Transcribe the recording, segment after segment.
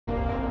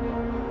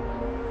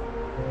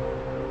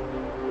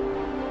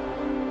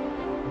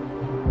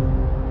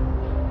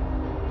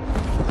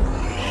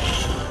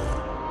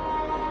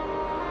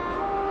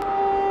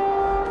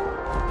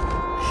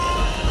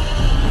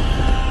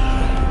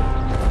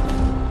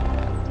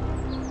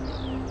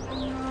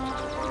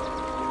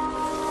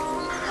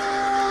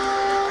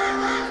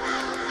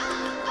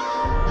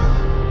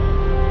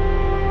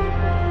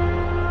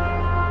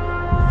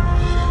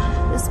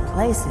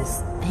place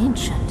is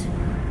ancient.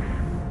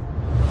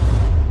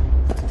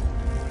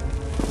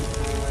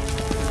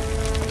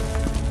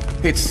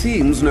 It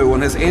seems no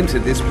one has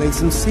entered this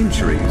place in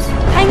centuries.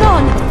 Hang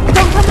on!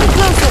 Don't come any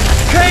closer!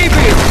 Cave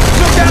in!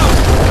 Look out!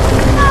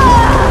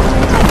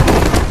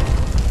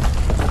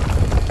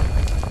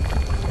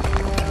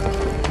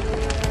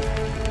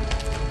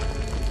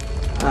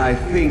 I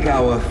think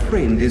our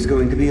friend is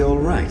going to be all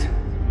right.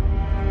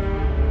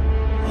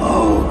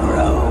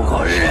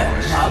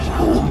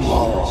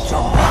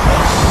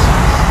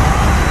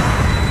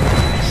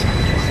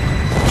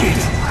 Get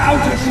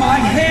out of my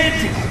head!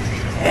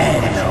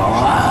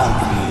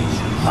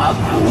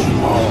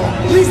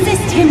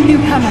 Resist him,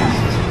 newcomer!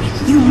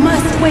 You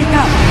must wake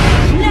up!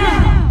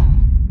 Now!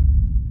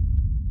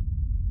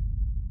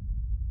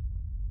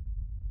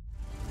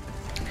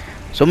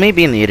 So me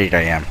being the idiot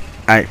I am,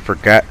 I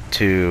forgot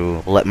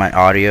to let my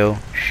audio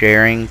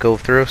sharing go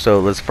through.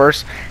 So this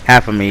first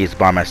half of me is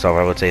by myself,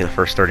 I would say the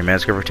first 30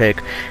 minutes give or take.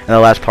 And the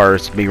last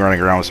part is me running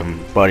around with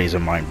some buddies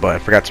of mine, but I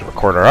forgot to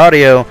record our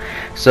audio.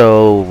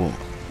 So,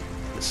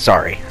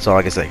 sorry. So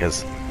like I said,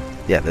 because,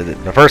 yeah,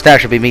 the first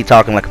half should be me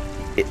talking like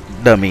a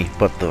dummy,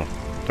 but the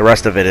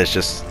rest of it is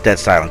just dead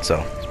silent.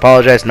 So,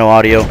 apologize, no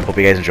audio. Hope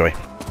you guys enjoy.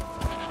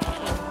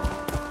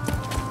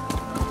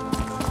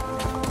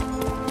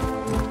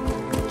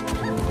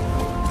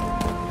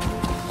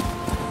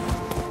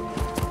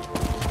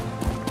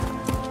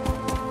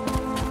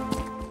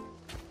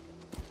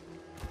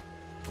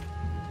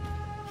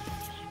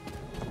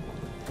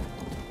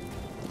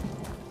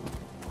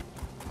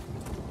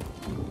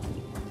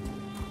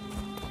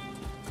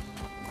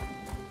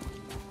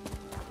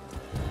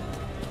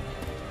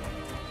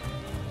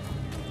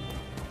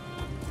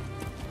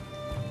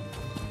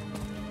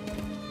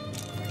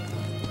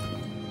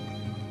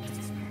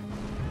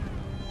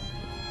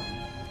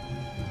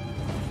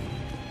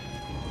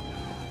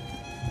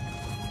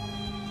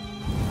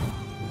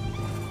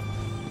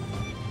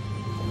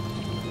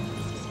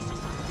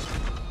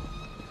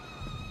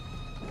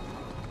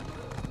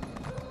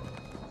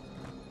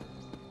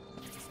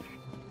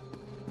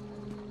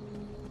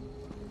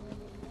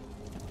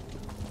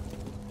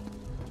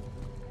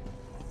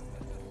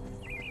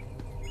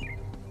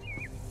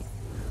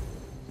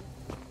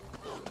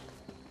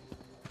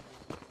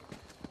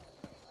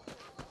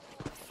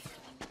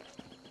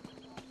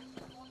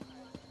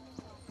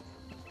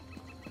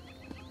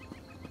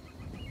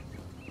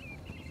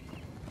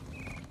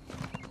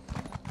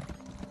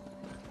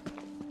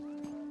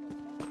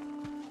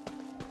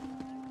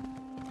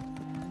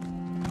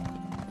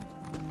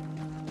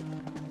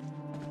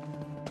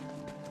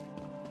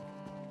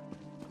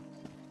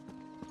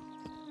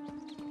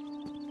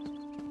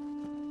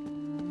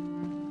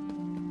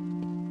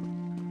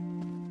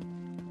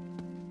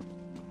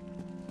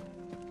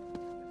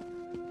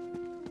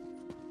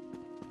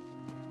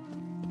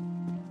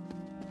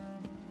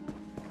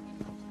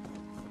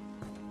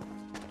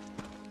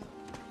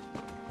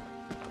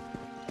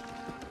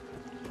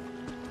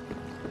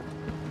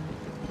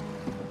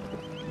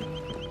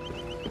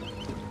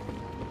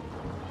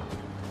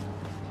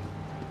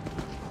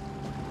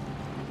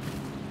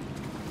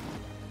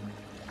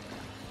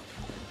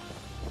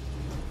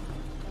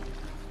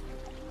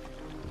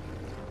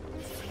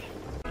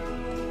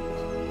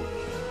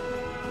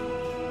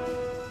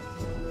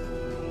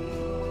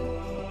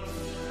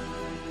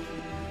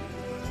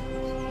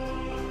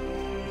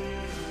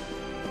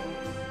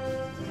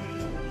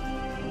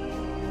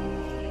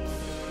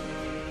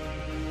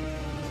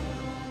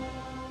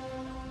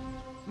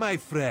 My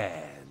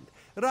friend,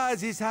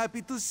 Raz is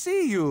happy to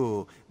see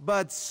you,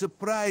 but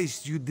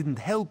surprised you didn't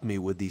help me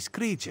with these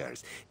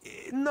creatures.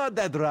 Not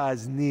that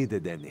Raz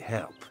needed any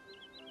help.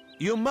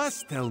 You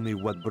must tell me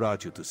what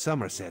brought you to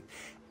Summerset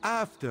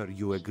after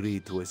you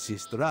agreed to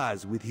assist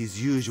Raz with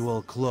his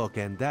usual cloak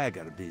and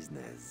dagger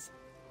business.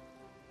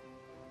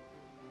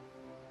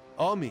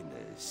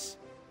 Ominous.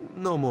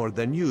 No more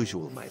than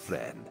usual, my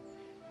friend.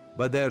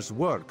 But there's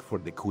work for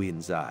the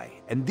Queen's Eye,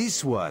 and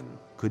this one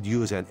could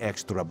use an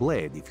extra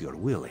blade if you're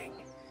willing.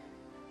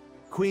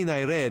 Queen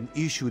Irene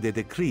issued a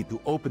decree to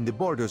open the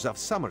borders of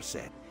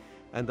Summerset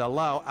and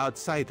allow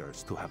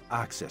outsiders to have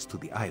access to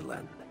the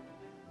island.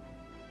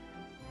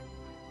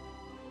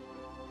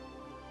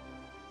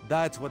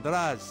 That's what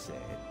Raz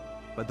said,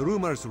 but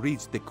rumors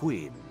reached the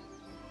Queen.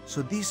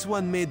 So this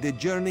one made the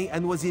journey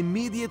and was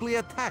immediately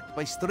attacked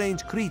by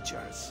strange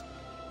creatures.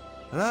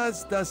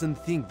 Raz doesn't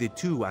think the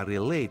two are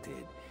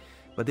related,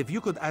 but if you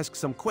could ask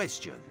some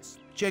questions,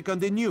 check on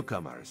the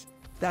newcomers,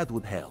 that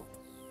would help.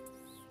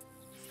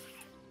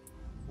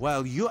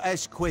 While you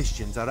ask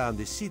questions around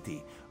the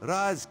city,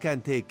 Raz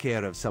can take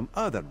care of some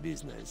other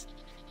business.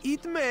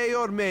 It may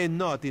or may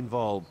not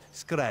involve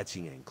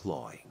scratching and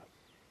clawing.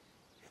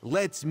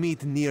 Let's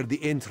meet near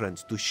the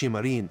entrance to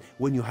Shimmerin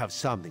when you have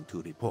something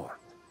to report.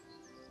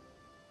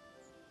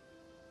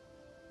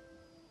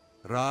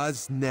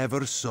 Raz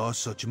never saw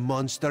such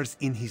monsters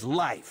in his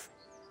life.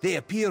 They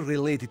appear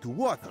related to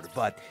water,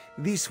 but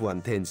this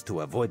one tends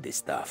to avoid this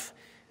stuff.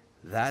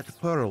 That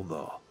pearl,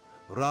 though,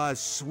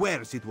 Raz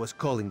swears it was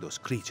calling those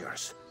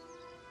creatures.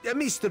 A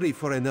mystery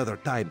for another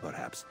time,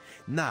 perhaps.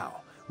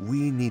 Now,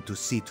 we need to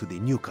see to the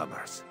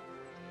newcomers.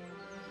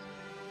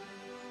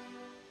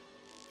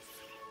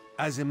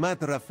 As a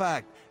matter of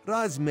fact,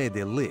 Raz made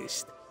a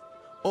list.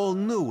 Old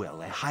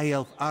Newell, a high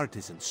elf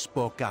artisan,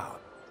 spoke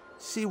out.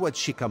 See what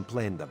she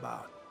complained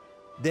about.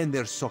 Then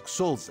there's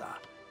Soxolza,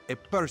 a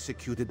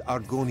persecuted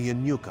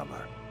Argonian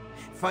newcomer.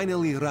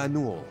 Finally,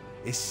 Ranuel,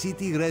 a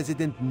city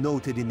resident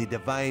noted in the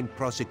Divine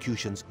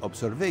Prosecution's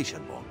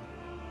observation log.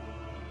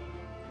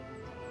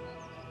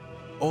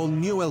 Old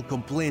Newell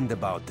complained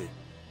about it.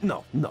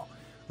 No.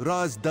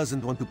 Raz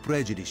doesn't want to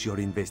prejudice your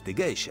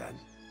investigation.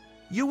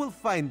 You will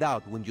find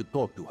out when you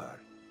talk to her.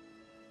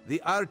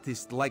 The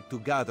artists like to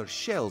gather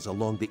shells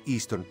along the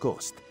eastern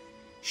coast.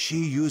 She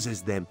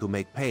uses them to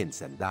make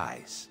paints and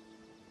dyes.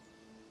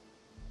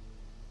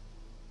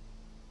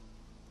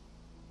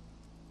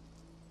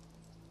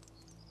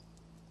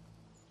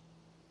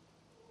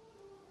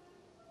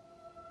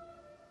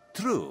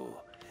 True.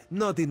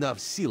 Not enough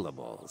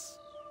syllables.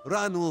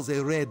 Ranuel's a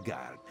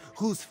Redguard,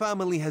 whose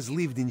family has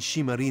lived in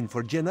Shimmerin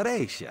for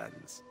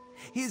generations.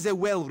 He's a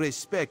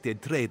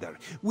well-respected trader,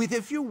 with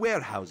a few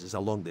warehouses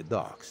along the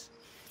docks.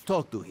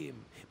 Talk to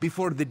him,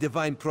 before the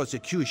Divine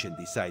Prosecution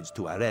decides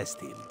to arrest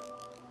him.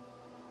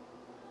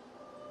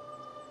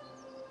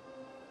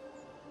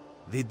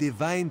 The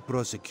Divine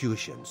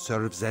Prosecution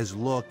serves as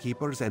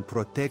lawkeepers and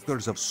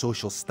protectors of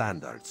social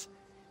standards.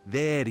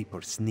 Very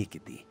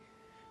persnickety.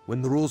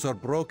 When rules are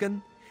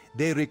broken,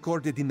 they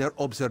record it in their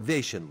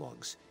observation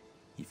logs.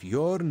 If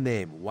your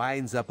name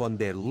winds up on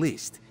their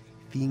list,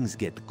 things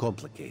get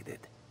complicated.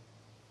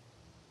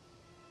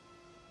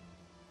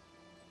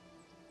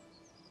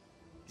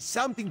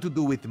 Something to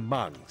do with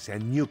monks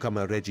and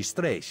newcomer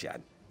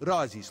registration.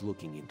 Raz is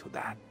looking into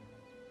that.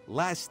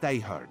 Last I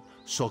heard,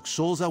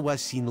 Soxolza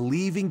was seen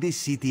leaving the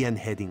city and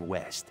heading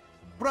west.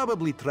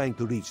 Probably trying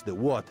to reach the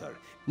water.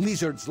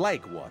 Lizards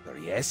like water,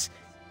 yes?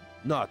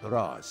 Not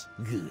Raz.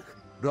 Ugh.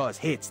 Raz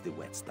hates the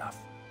wet stuff.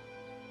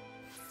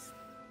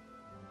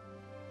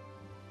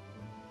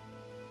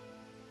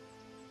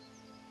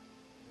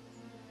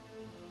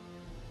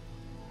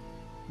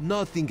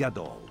 Nothing at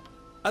all.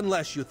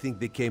 Unless you think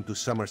they came to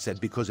Summerset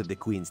because of the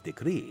Queen's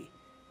decree.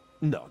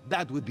 No,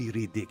 that would be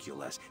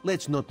ridiculous.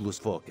 Let's not lose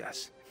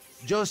focus.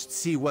 Just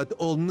see what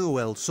Old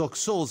Newell,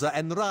 Soxolza,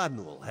 and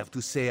Ranuel have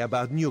to say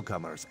about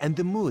newcomers and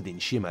the mood in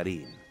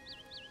Shimmerin.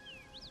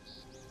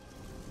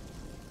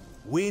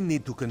 We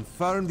need to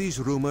confirm these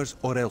rumors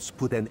or else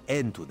put an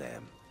end to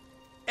them.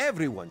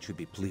 Everyone should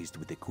be pleased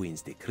with the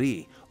Queen's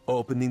decree.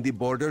 Opening the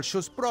border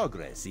shows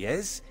progress,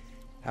 yes?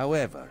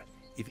 However,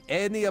 if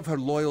any of her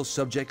loyal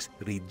subjects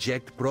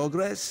reject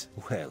progress,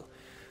 well,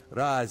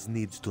 Raz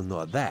needs to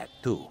know that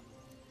too.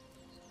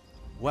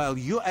 While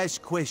you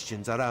ask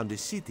questions around the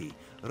city,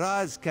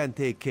 Raz can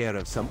take care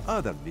of some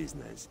other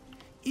business.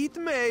 It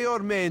may or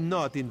may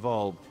not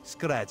involve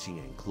scratching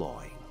and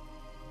clawing.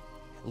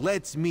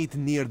 Let's meet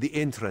near the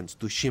entrance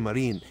to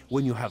Shimmerin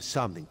when you have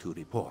something to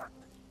report.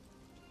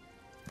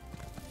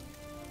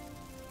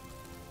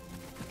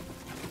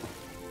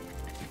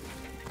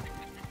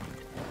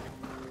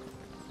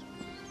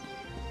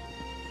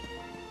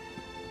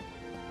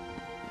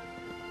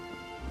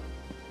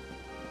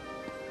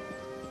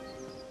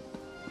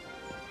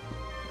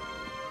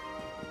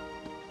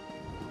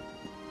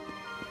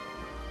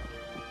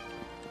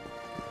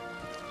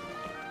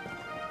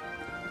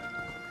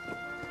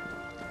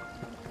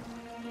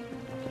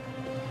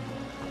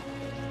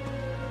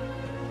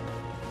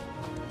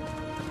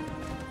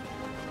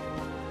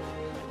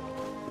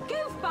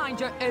 Find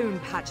your own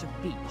patch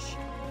of beach.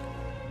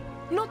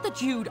 Not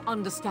that you'd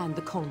understand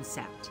the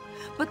concept,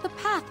 but the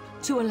path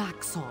to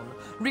Alaxon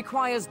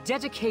requires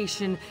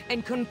dedication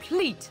and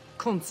complete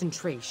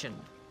concentration.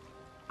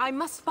 I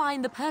must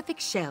find the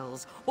perfect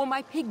shells, or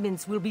my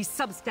pigments will be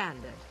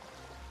substandard.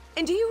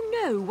 And do you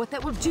know what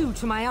that will do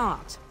to my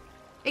art?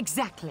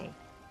 Exactly.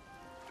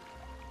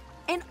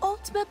 An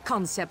ultimate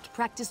concept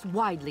practiced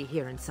widely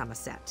here in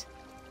Summerset.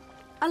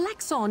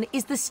 Alaxon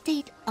is the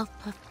state of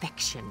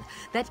perfection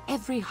that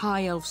every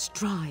high elf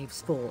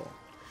strives for.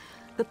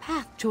 The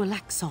path to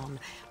Alaxon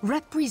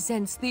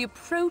represents the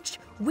approach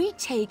we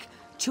take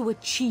to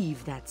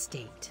achieve that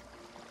state.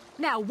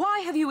 Now, why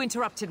have you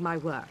interrupted my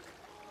work?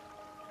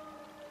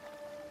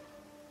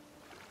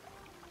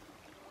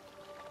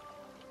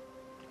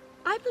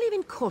 I believe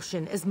in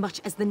caution as much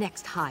as the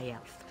next high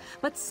elf,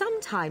 but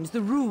sometimes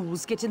the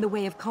rules get in the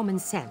way of common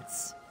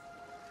sense.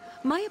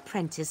 My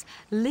apprentice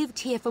lived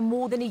here for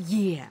more than a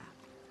year.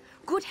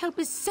 Good help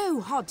is so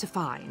hard to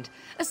find,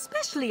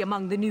 especially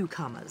among the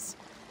newcomers.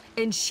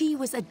 And she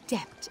was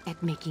adept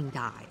at making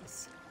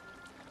dyes.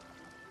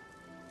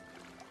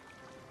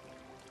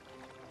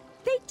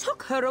 They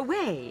took her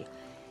away.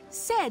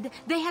 Said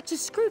they had to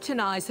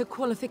scrutinize her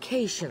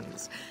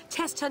qualifications,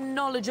 test her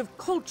knowledge of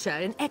culture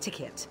and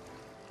etiquette.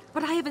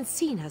 But I haven't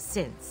seen her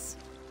since.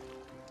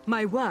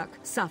 My work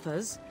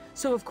suffers,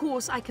 so of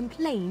course I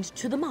complained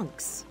to the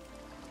monks.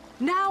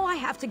 Now I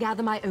have to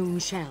gather my own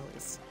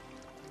shells.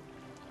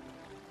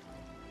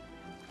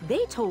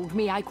 They told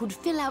me I could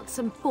fill out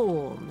some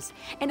forms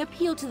and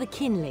appeal to the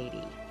kin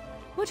lady.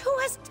 But who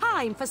has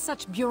time for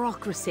such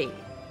bureaucracy?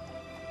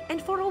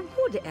 And for a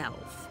wood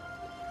elf?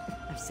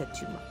 I've said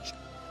too much.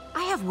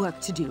 I have work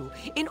to do,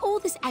 and all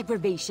this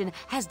aggravation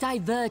has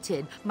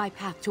diverted my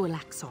path to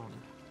Alaxon.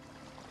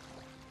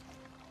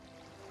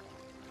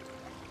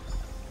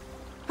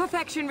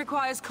 Perfection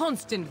requires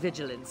constant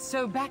vigilance,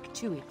 so back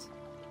to it.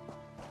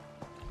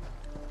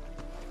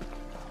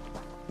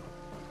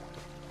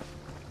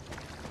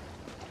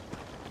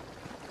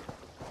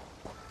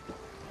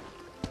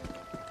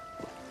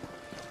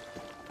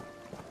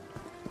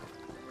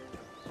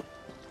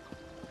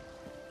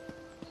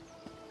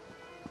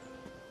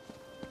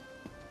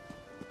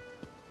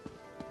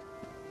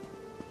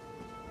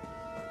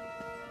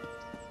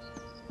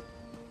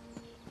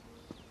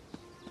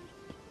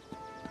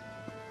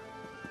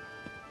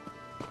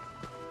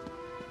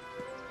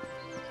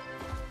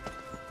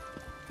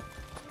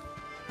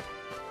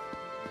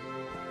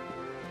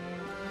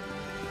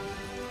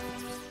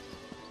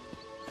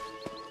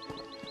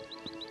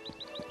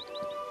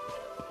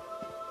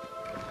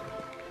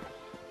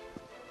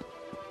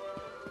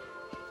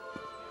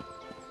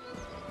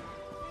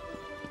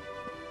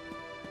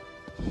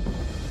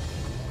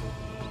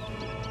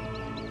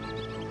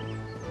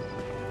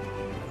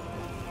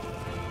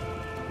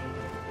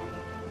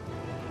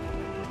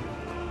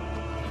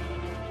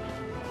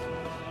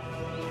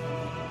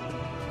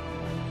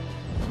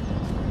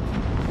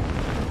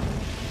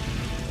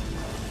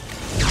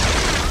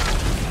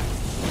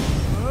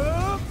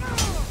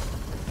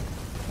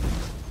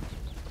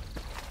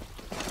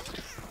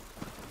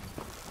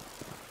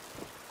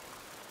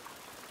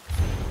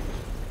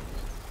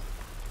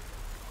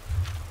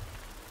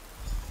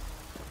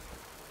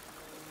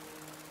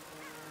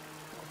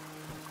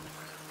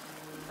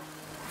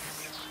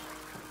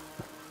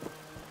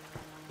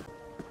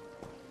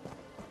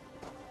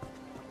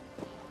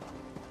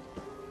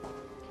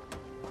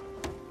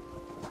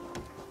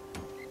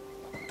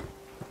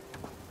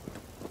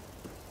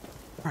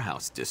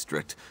 House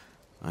district.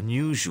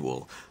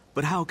 Unusual,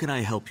 but how can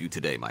I help you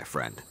today, my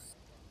friend?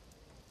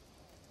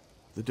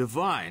 The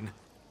Divine?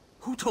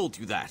 Who told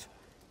you that?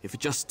 If a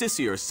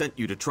Justiciar sent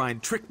you to try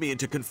and trick me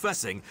into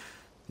confessing...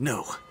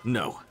 No.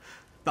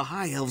 The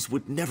High Elves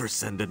would never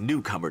send a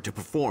newcomer to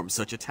perform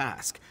such a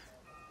task.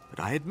 But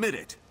I admit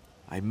it.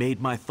 I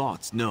made my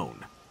thoughts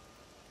known.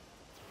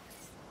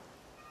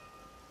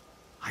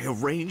 I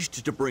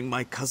arranged to bring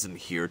my cousin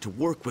here to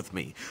work with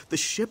me. The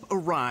ship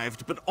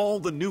arrived, but all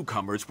the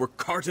newcomers were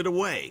carted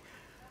away.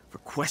 For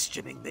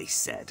questioning, they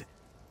said.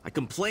 I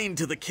complained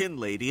to the kin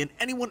lady and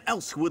anyone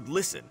else who would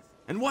listen.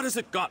 And what has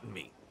it gotten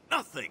me?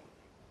 Nothing!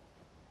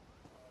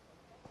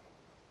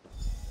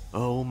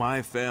 Oh,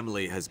 my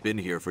family has been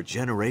here for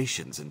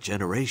generations and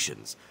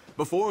generations.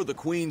 Before the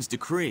Queen's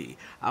decree,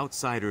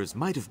 outsiders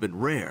might have been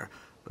rare,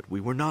 but we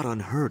were not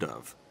unheard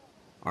of.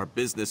 Our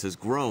business has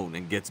grown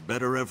and gets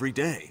better every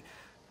day.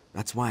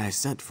 That's why I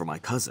sent for my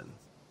cousin.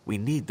 We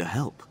need the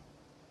help.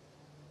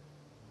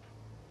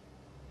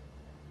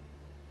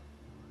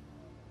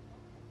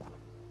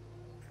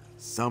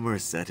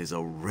 Summerset is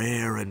a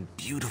rare and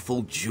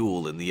beautiful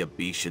jewel in the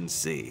Abetian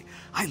Sea.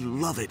 I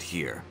love it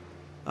here.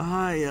 The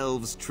High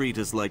Elves treat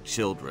us like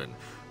children,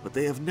 but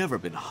they have never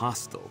been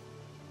hostile.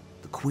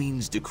 The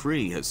Queen's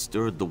decree has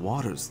stirred the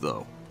waters,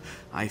 though.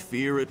 I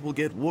fear it will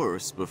get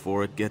worse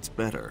before it gets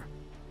better.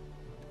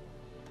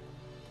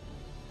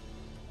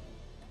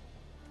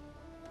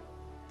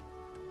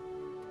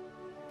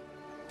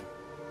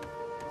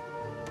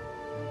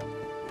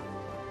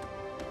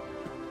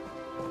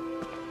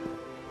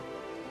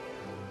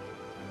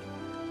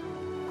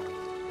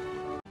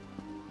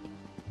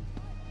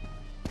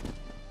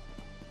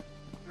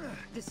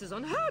 This is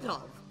unheard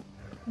of.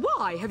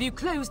 Why have you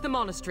closed the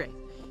monastery?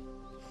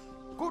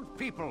 Good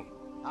people,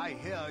 I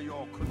hear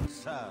your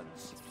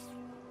concerns.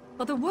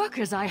 But the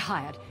workers I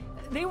hired,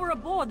 they were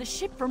aboard the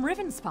ship from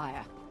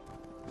Rivenspire.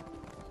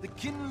 The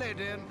kin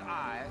lady and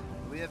I,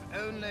 we have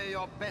only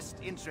your best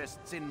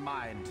interests in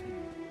mind.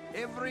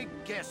 Every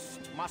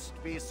guest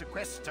must be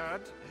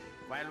sequestered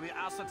while we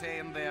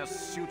ascertain their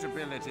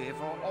suitability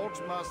for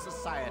Altmer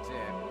society.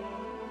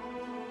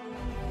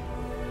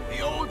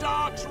 The old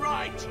dog's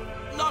right!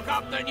 Lock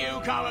up the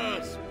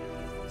newcomers!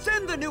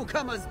 Send the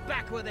newcomers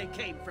back where they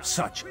came from!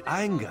 Such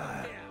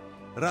anger!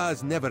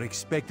 Raz never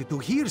expected to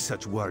hear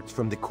such words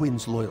from the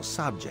Queen's loyal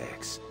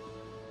subjects.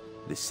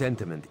 The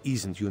sentiment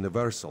isn't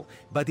universal,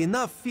 but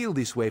enough feel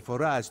this way for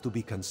Raz to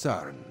be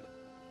concerned.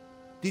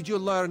 Did you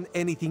learn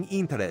anything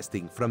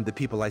interesting from the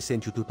people I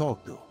sent you to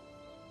talk to?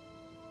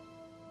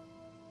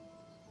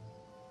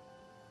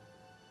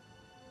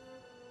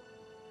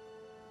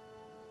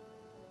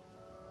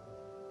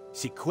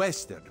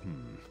 Sequestered,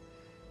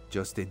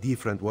 Just a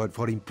different word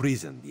for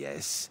imprisoned,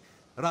 yes.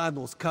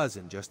 Ranul's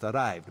cousin just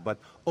arrived, but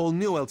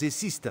O'Newell's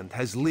assistant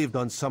has lived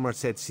on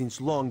Summerset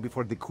since long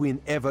before the Queen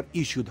ever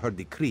issued her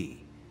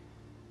decree.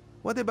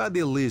 What about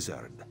the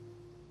lizard?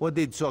 What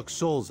did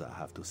Zoxolza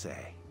have to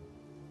say?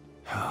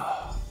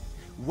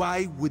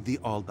 Why would the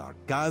Aldar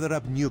gather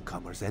up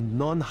newcomers and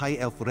non-High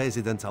Elf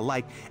residents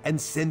alike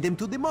and send them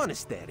to the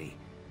monastery?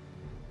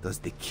 Does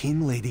the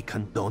Kin Lady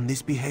condone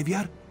this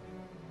behavior?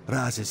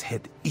 Raz's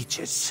head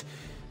itches,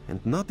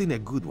 and not in a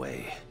good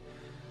way.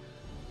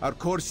 Our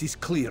course is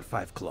clear,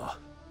 Five Claw.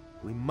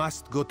 We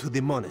must go to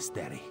the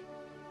monastery.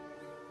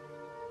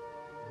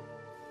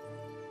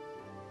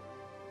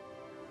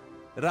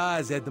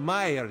 Raz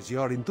admires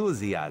your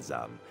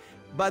enthusiasm,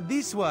 but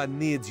this one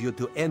needs you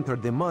to enter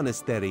the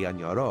monastery on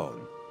your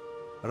own.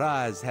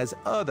 Raz has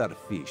other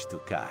fish to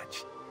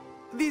catch.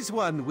 This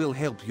one will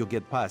help you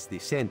get past the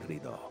sentry,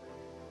 though.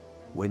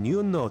 When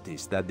you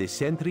notice that the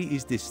sentry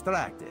is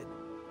distracted,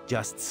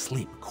 just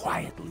sleep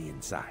quietly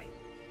inside.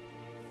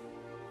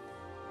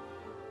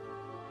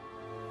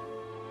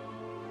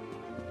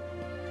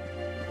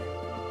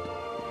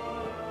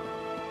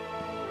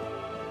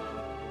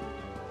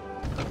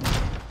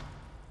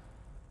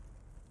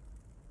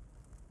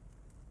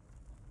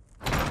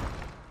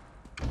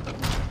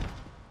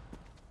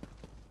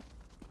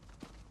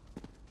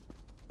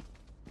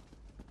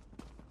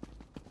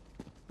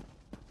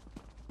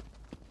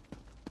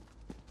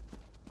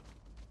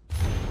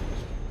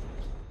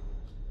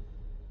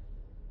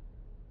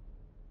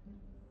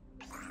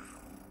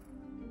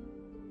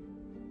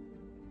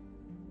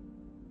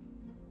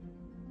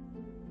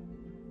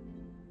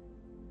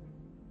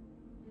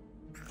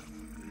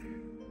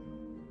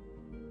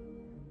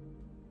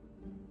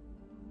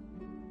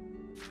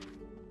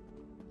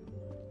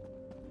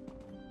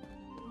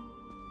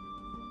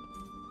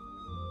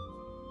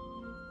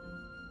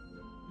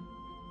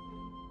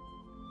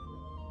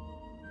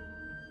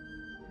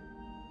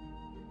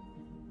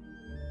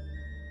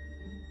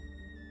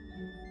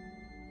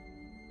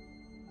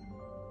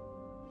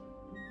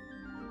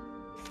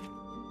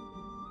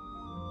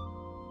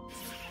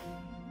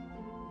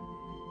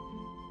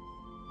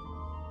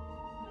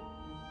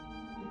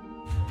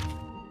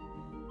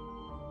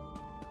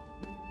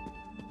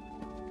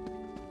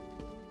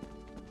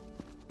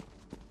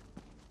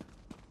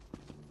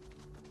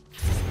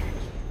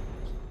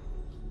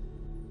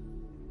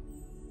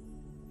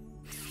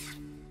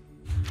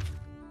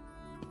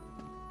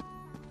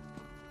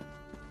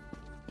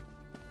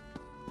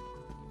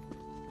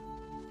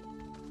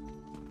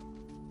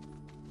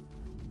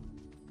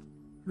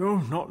 No,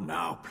 not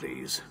now,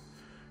 please.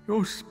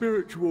 Your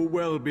spiritual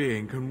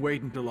well-being can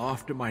wait until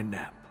after my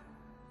nap.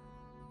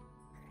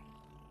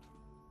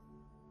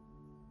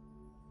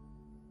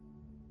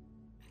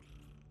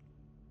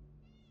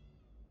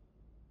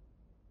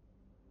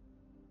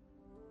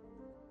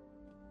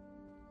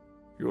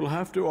 You'll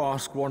have to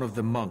ask one of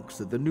the monks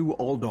that the new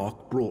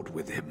Aldork brought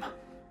with him.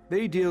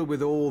 They deal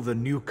with all the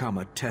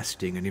newcomer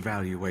testing and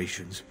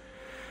evaluations.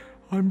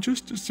 I'm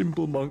just a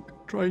simple monk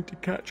trying to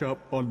catch up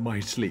on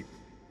my sleep.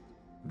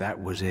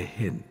 That was a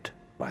hint,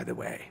 by the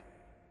way.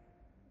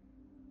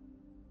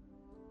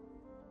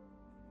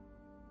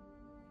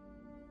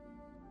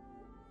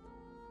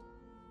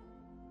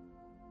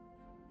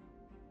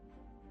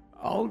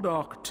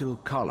 Aldork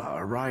Tilkala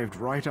arrived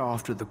right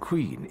after the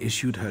Queen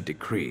issued her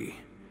decree.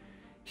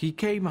 He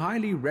came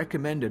highly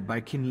recommended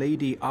by Kin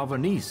Lady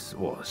Avanice,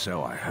 or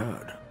so I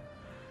heard.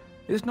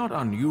 It's not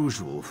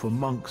unusual for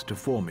monks to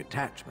form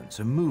attachments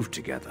and move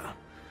together.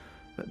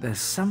 But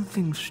there's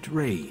something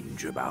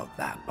strange about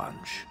that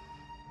bunch.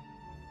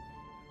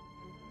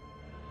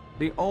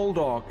 The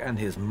Aldork and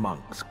his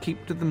monks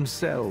keep to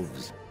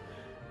themselves.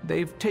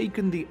 They've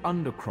taken the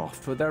Undercroft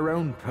for their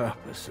own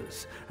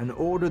purposes and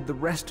ordered the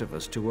rest of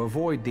us to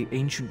avoid the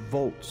ancient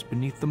vaults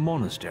beneath the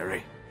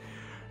monastery.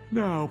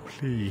 Now,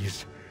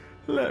 please,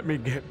 let me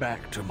get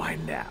back to my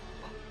nap.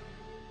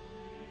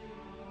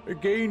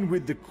 Again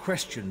with the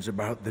questions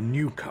about the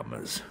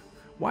newcomers.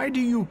 Why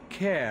do you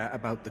care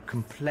about the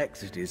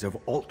complexities of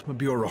Altma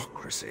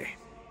bureaucracy?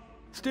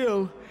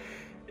 Still,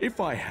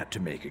 if I had to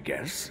make a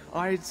guess,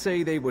 I'd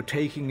say they were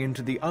taking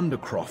into the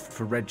Undercroft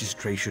for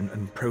registration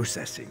and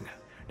processing.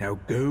 Now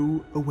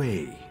go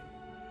away.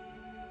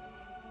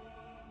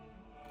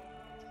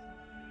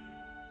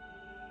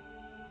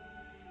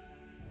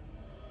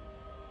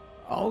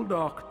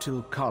 Aldork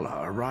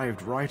Tilkala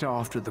arrived right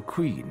after the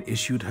Queen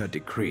issued her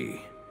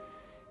decree.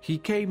 He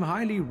came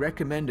highly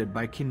recommended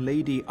by Kin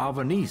Lady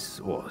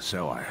Avanice, or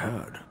so I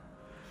heard.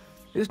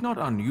 It's not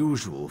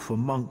unusual for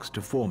monks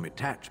to form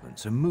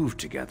attachments and move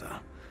together,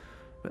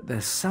 but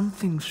there's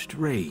something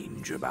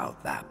strange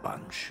about that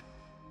bunch.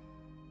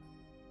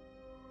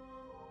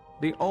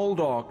 The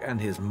Aldork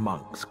and his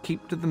monks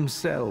keep to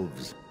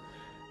themselves.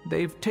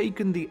 They've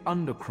taken the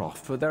Undercroft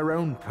for their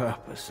own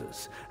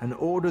purposes and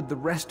ordered the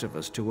rest of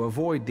us to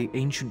avoid the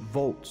ancient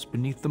vaults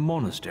beneath the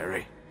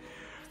monastery.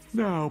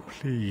 Now,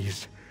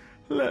 please,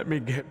 let me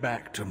get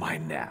back to my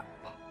nap.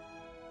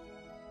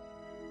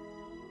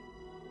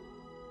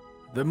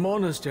 The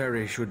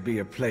monastery should be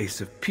a place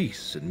of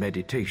peace and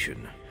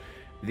meditation.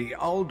 The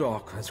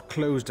Aldork has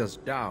closed us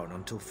down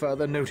until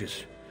further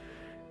notice.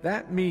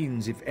 That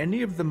means if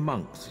any of the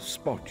monks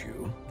spot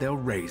you, they'll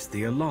raise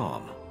the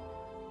alarm.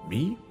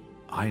 Me?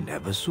 I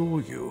never saw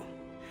you.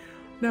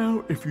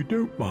 Now, if you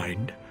don't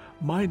mind,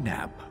 My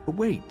nap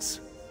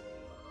awaits.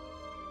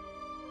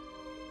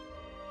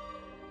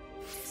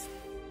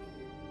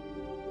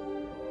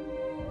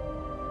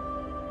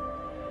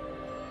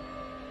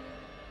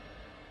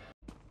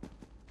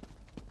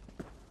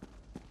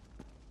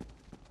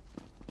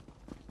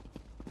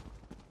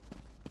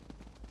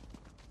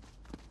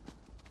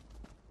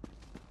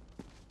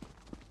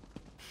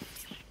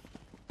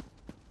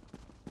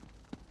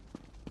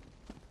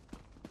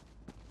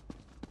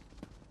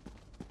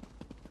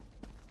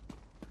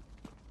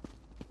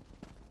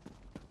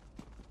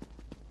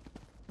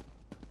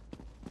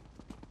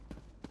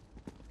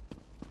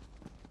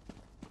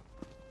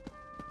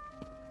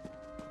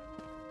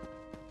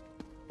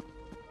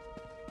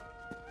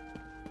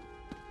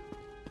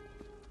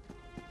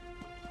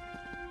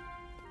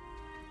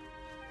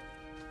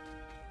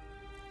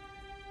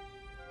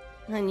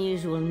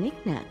 Unusual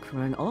knick-knack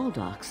for an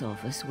Aldark's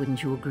office,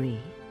 wouldn't you agree?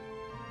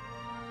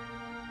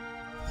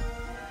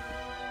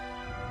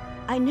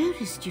 I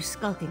noticed you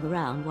skulking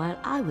around while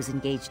I was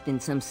engaged in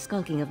some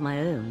skulking of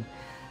my own.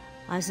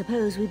 I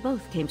suppose we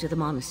both came to the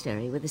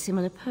monastery with a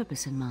similar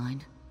purpose in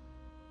mind.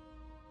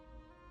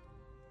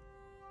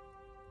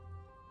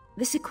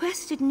 The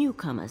sequestered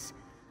newcomers.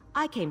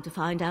 I came to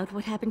find out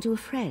what happened to a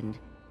friend.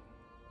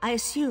 I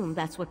assume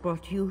that's what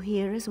brought you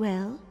here as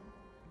well?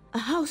 A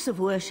house of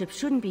worship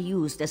shouldn't be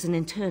used as an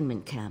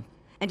internment camp,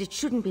 and it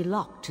shouldn't be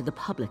locked to the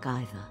public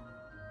either.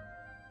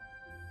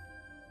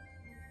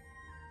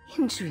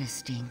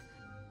 Interesting.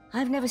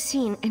 I've never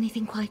seen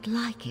anything quite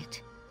like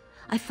it.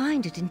 I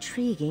find it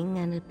intriguing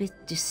and a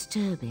bit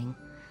disturbing.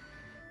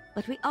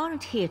 But we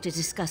aren't here to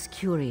discuss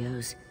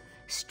curios.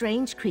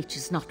 Strange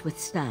creatures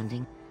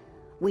notwithstanding,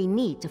 we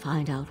need to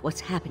find out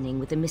what's happening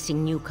with the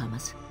missing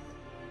newcomers.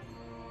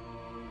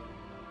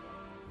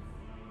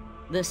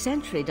 The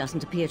sentry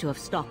doesn't appear to have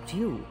stopped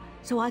you,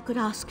 so I could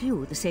ask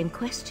you the same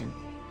question.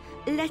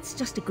 Let's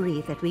just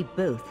agree that we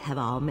both have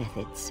our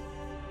methods.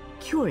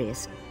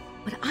 Curious,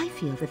 but I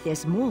feel that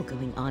there's more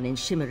going on in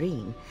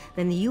Shimmerine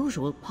than the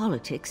usual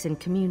politics and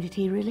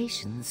community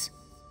relations.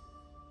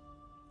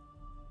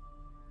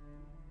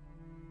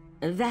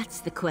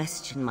 That's the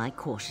question, my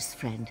cautious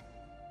friend.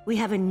 We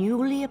have a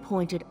newly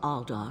appointed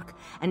Aldark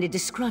and a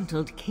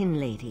disgruntled kin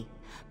lady,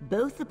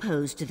 both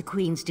opposed to the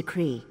Queen's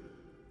decree.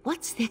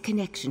 What's their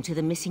connection to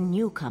the missing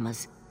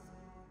newcomers?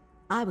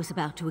 I was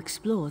about to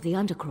explore the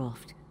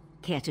Undercroft.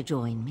 Care to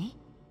join me?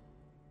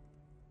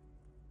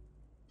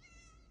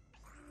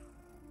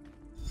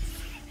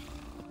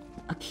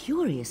 A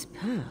curious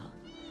pearl.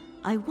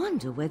 I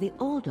wonder where the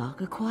Aldark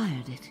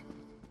acquired it.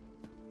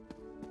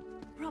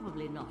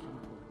 Probably not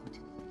important.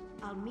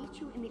 I'll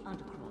meet you in the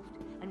Undercroft,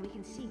 and we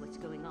can see what's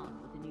going on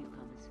with the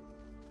newcomers.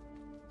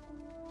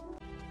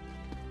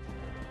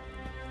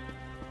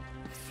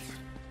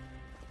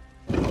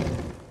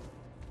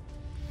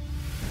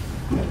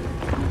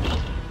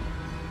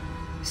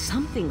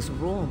 Something's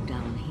wrong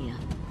down here.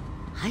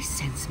 I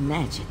sense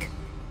magic.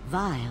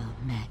 Vile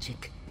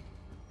magic.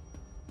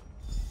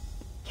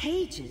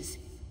 Cages?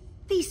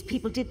 These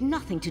people did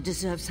nothing to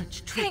deserve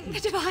such treatment.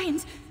 Thank the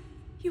Divines!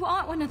 You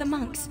aren't one of the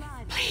monks.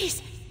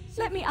 Please,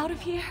 let me out of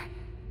here.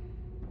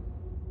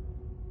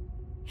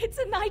 It's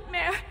a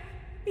nightmare.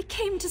 We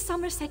came to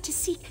Summerset to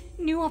seek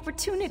new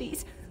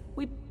opportunities.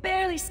 We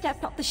barely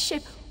stepped off the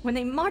ship when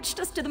they marched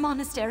us to the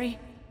monastery.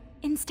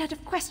 Instead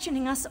of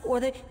questioning us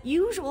or the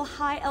usual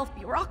high elf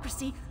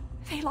bureaucracy,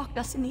 they locked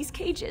us in these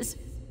cages.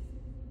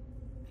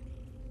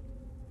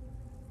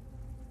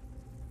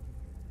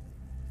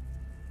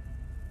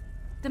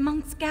 The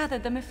monks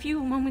gathered them a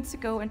few moments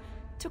ago and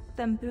took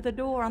them through the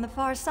door on the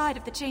far side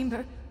of the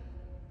chamber.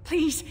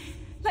 Please,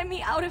 let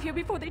me out of here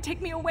before they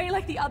take me away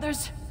like the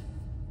others.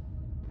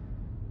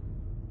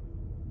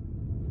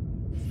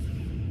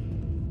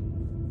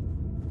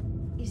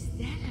 Is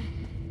that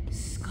a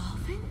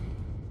scoffin?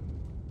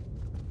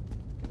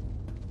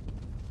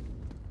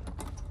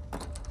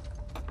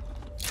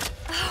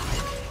 Oh,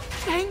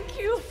 thank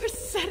you for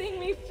setting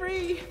me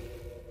free.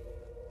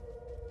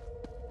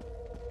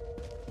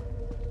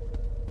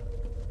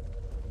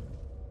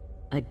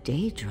 A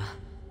Daedra.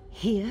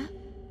 Here?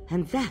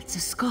 And that's a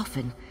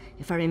scoffin,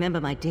 if I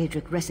remember my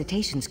Daedric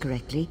recitations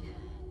correctly.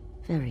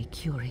 Very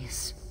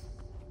curious.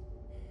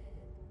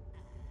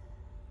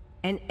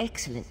 An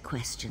excellent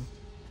question,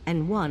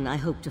 and one I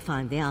hope to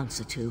find the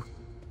answer to.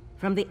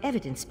 From the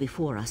evidence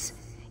before us,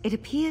 it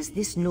appears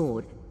this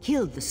Nord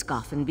killed the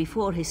scoffin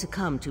before he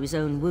succumbed to his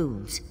own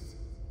wounds.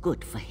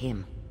 Good for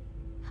him.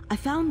 I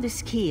found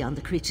this key on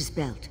the creature's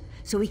belt,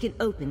 so we can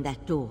open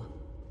that door.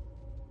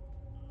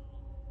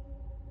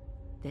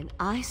 Then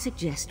I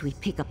suggest we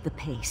pick up the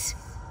pace.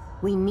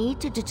 We need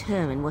to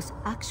determine what's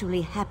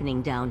actually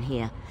happening down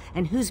here,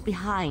 and who's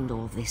behind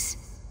all this.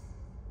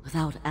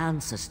 Without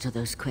answers to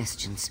those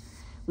questions,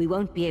 we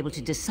won't be able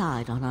to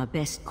decide on our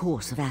best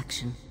course of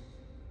action.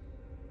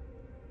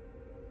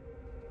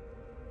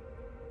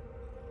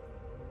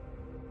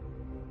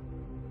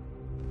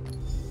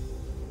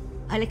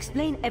 I'll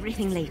explain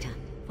everything later.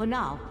 For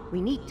now,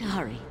 we need to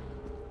hurry.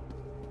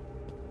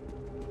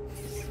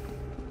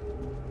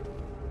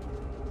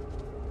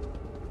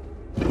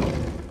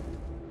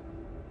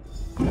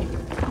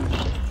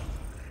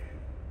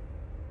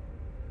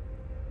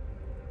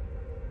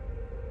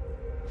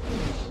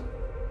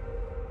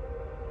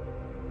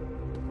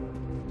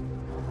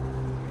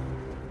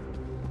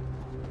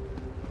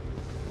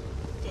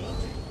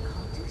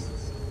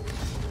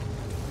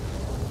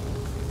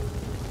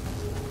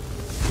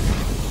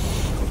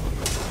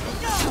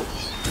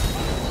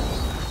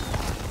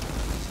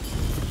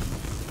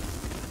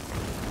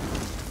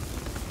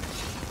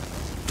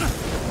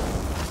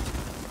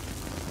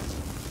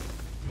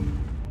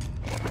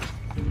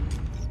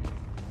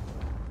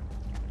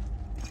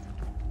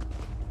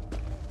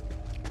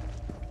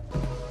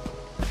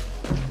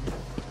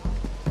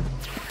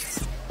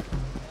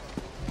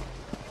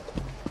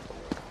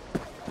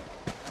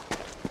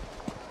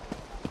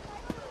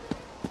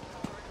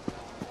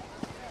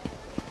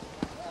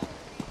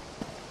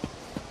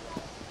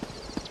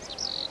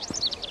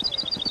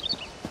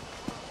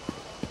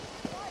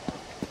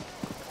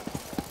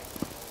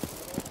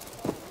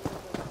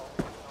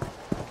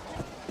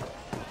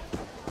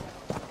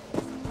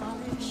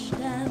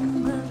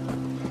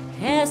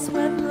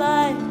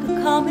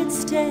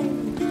 and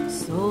stay,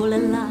 soul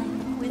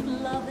alive with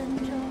love and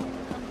joy.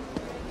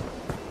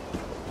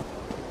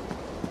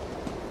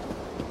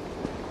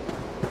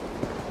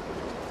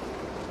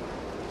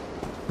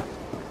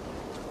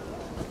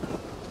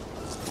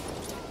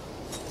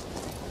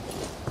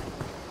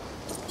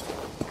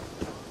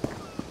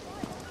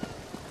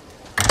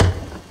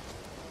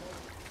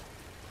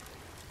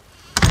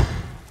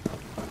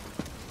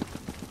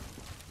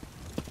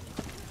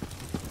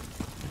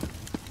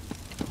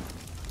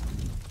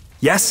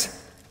 Yes?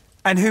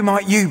 And who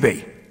might you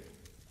be?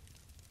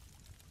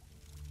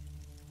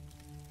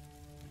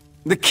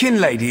 The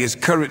Kin Lady is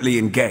currently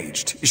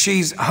engaged.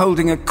 She's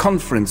holding a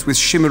conference with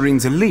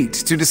Shimmerine's elite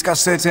to discuss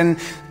certain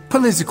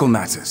political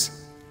matters.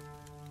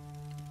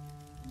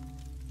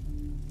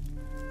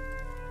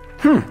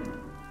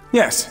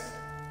 Yes,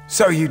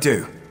 so you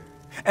do.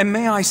 And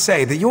may I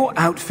say that your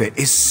outfit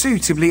is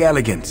suitably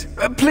elegant.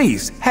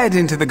 Please, head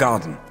into the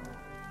garden.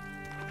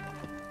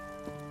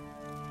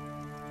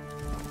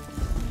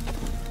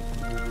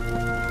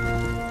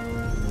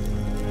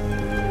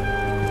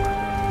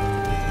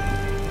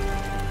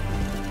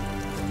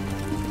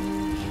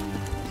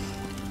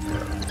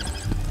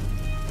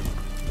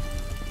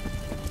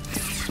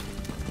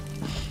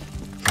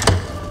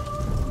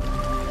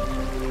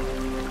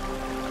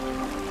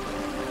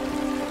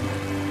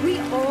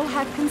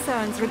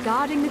 Concerns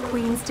regarding the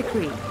Queen's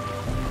decree.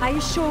 I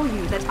assure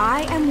you that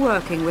I am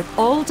working with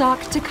all Dark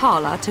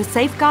Takala to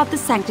safeguard the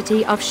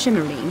sanctity of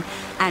Shimmerine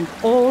and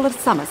all of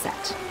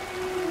Summerset.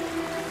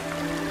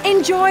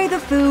 Enjoy the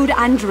food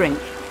and drink.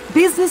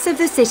 Business of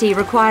the city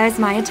requires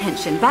my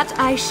attention, but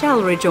I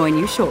shall rejoin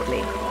you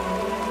shortly.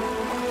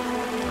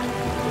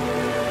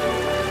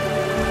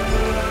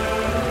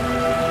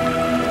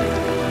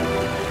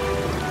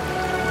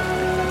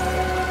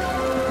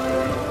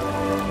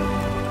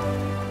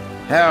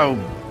 How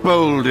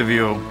bold of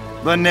you.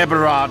 The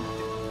Neberad.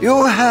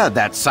 You heard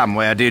that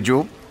somewhere, did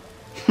you?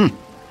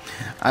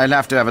 I'll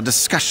have to have a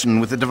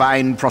discussion with the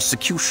Divine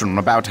Prosecution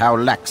about how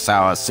lax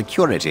our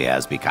security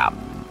has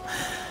become.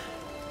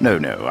 No,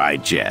 I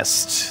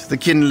jest. The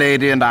Kin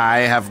Lady and I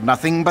have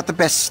nothing but the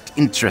best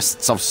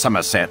interests of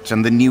Summerset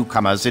and the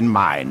newcomers in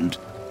mind.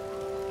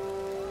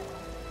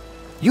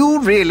 You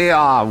really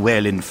are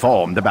well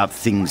informed about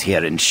things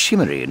here in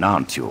Shimmerine,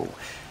 aren't you?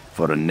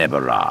 For a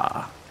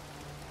Neberad.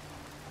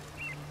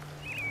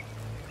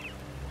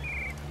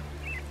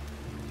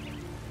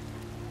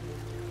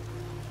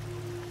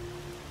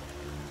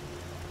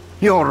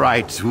 You're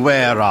right,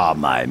 where are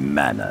my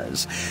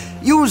manners?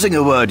 Using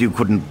a word you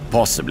couldn't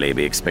possibly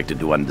be expected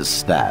to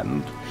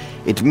understand.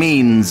 It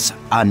means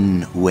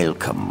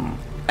unwelcome.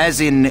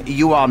 As in,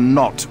 you are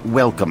not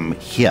welcome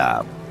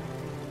here.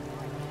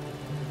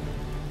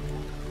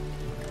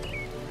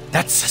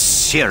 That's a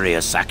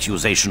serious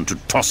accusation to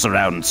toss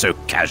around so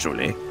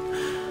casually.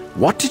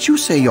 What did you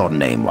say your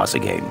name was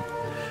again?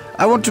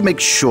 I want to make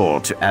sure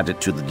to add it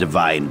to the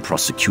Divine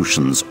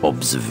Prosecution's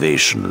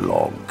observation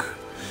log.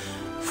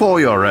 For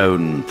your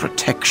own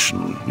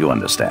protection, you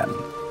understand.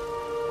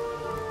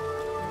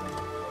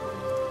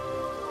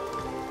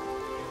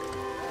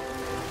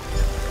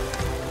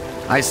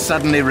 I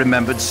suddenly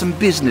remembered some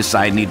business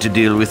I need to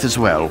deal with as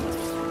well.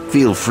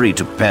 Feel free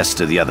to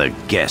pester the other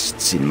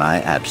guests in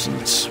my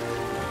absence.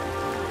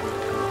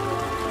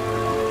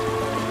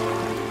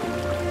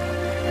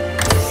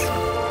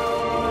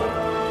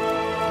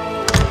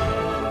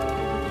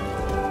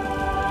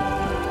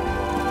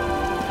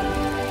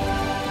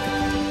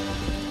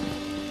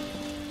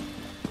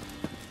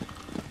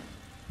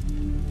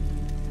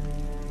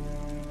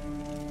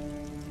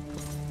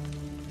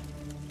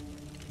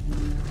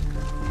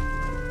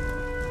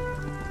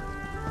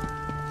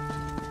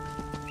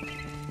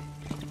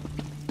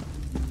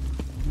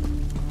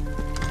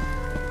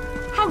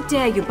 How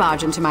dare you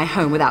barge into my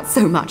home without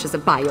so much as a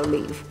by your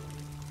leave?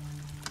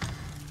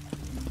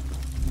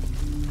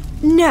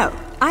 No,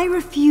 I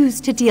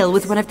refuse to deal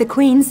with one of the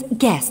Queen's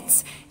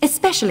guests,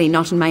 especially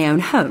not in my own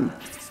home.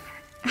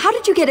 How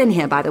did you get in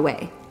here, by the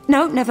way?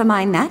 No, never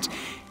mind that.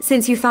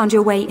 Since you found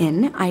your way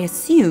in, I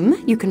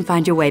assume you can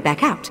find your way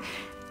back out,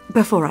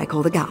 before I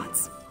call the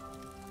guards.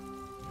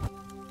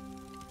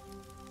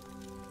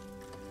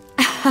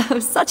 Oh,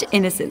 such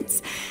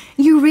innocence.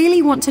 You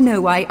really want to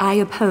know why I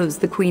oppose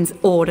the Queen's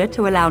order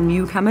to allow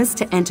newcomers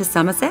to enter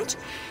Summerset?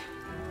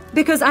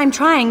 Because I'm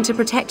trying to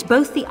protect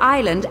both the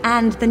island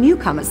and the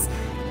newcomers.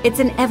 It's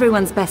in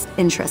everyone's best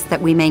interest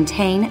that we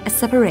maintain a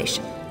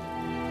separation.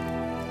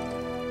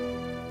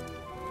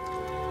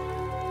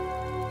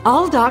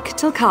 Aldark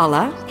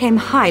Tilkala came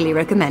highly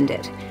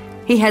recommended.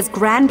 He has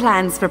grand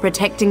plans for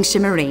protecting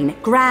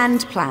Shimmerine.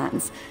 Grand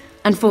plans.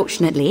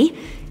 Unfortunately,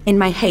 in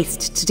my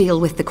haste to deal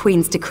with the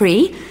Queen's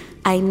decree,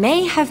 I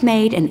may have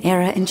made an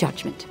error in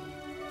judgment.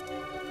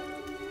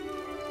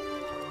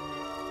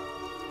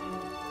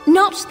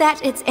 Not that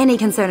it's any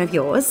concern of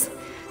yours,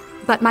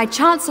 but my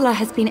Chancellor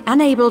has been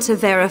unable to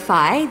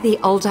verify the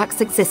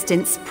Aldark's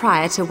existence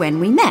prior to when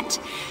we met,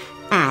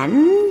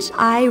 and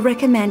I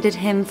recommended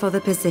him for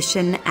the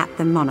position at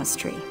the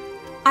monastery.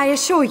 I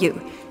assure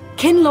you,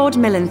 Kinlord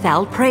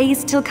Millenthal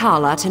praised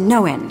Tilkala to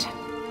no end.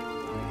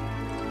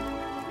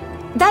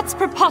 That's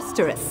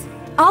preposterous.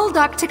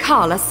 Aldark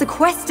Tilkala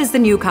sequesters the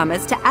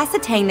newcomers to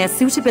ascertain their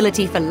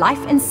suitability for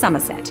life in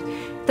Summerset.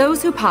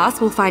 Those who pass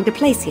will find a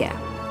place here.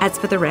 As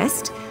for the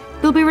rest,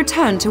 they'll be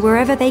returned to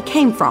wherever they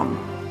came from.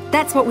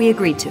 That's what we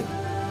agreed to.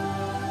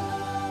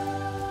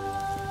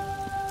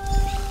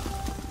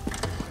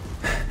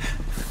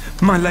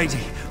 My lady,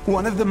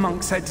 one of the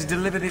monks said to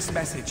deliver this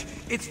message.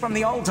 It's from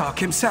the Aldark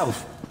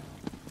himself.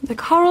 The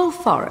Coral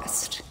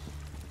Forest.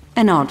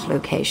 An odd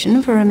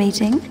location for a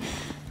meeting,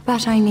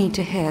 but I need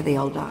to hear the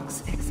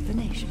Aldark's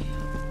explanation.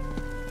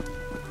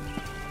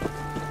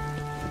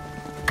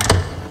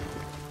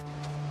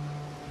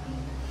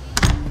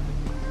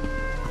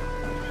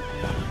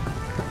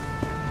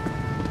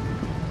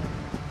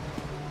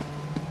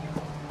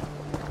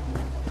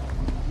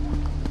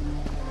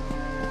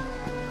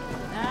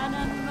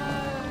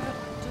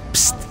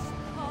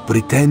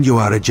 Pretend you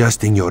are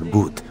adjusting your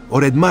boot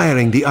or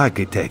admiring the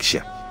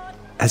architecture.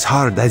 As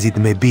hard as it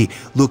may be,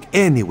 look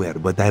anywhere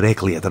but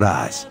directly at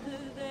Raz.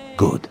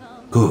 Good,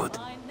 good.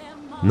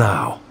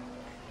 Now,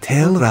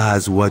 tell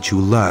Raz what you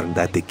learned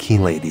at the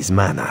King Lady's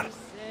manor.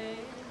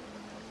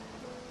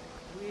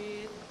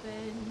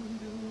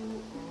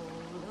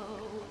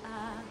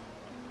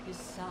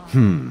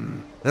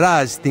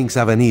 Raz thinks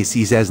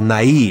Avanis is as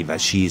naive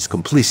as she is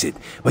complicit,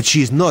 but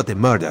she is not a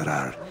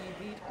murderer.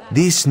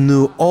 This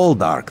new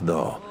Aldark,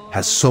 though,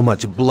 has so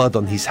much blood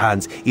on his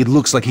hands, it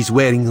looks like he's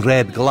wearing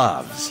red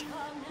gloves.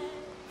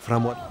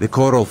 From what? The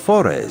Coral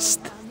Forest?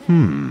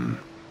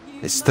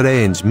 A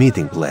strange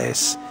meeting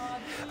place.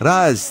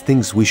 Raz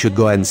thinks we should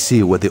go and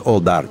see what the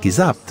Aldark is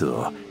up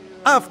to.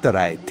 After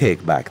I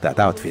take back that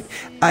outfit,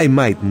 I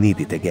might need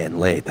it again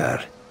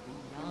later.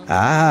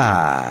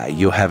 Ah,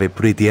 you have a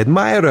pretty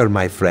admirer,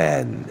 my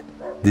friend.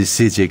 The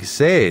Sijic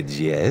Sage,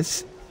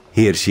 yes?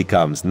 Here she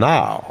comes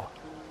now.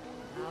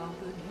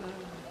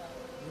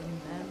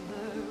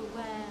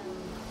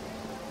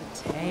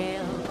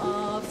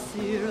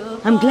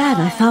 I'm glad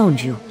I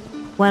found you.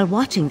 While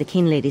watching the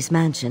King Lady's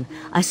mansion,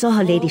 I saw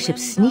her ladyship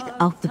sneak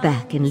out the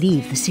back and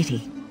leave the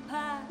city.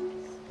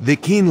 The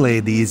King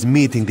Lady is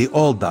meeting the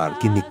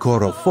Aldark in the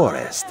Coral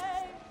Forest.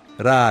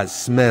 Raz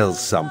smells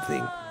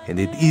something, and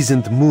it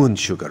isn't moon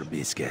sugar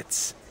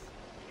biscuits.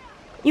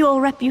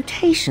 Your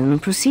reputation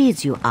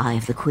precedes you, Eye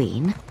of the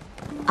Queen.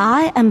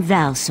 I am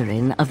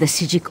Valcerin of the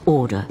Sijic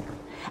Order,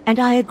 and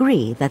I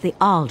agree that the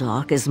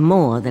Aldark is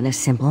more than a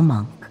simple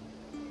monk.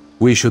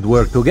 We should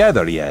work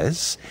together,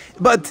 yes?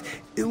 But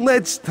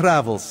let's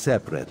travel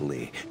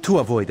separately, to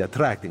avoid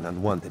attracting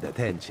unwanted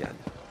attention.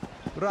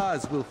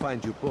 Raz will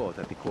find you both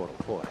at the Coral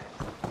Forest.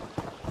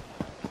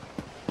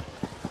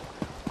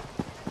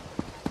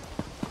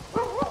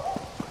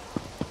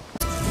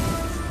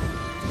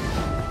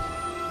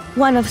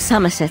 One of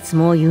Summerset's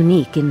more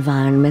unique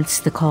environments,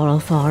 the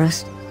Coral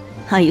Forest.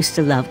 I used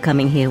to love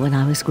coming here when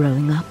I was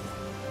growing up.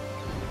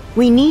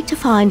 We need to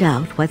find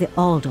out why the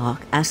Aldark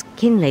asked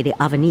King Lady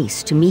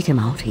Avanis to meet him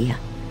out here.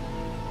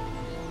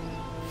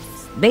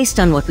 Based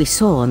on what we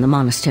saw in the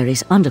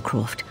monastery's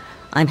undercroft,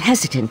 I'm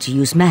hesitant to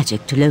use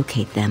magic to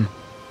locate them.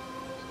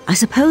 I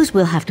suppose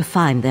we'll have to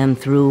find them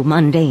through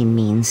mundane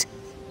means.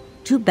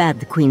 Too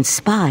bad the Queen's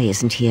spy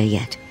isn't here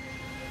yet.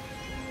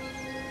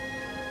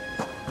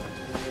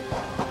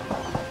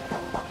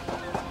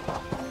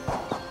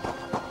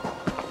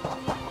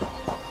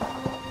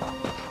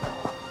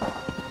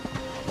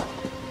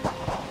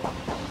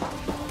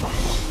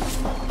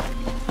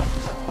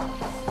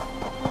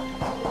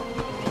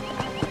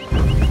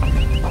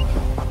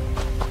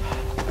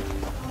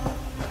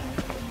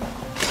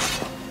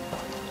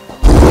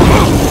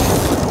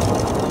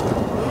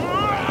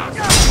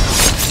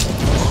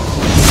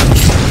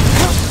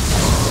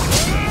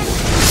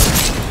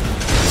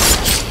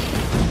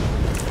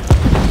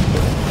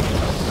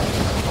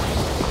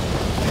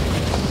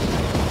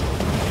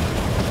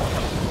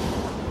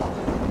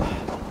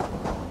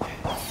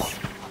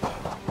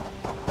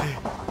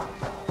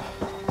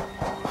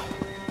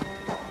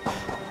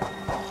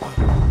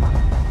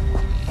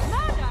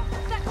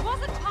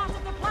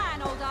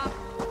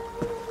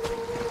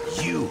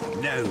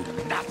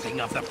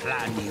 Of the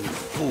plan, you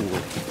fool.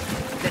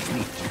 Let me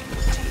give you a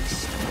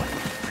taste of what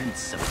the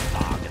Prince of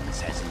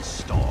Bargains has in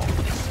store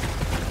for this.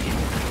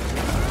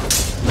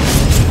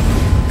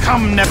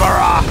 Come,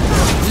 Nebara!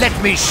 Let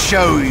me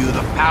show you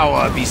the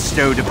power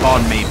bestowed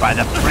upon me by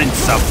the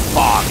Prince of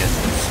Bargains.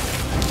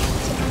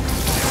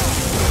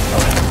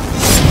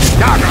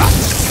 Dagra!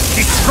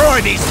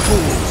 Destroy these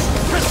fools!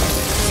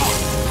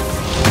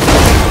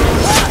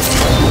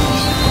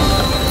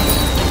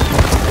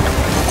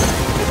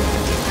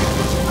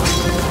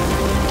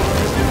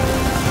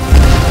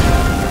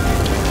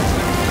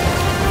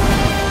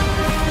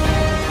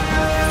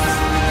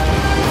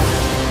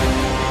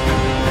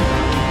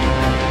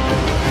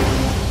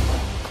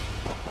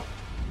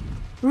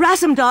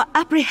 Razumdar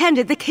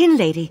apprehended the Kin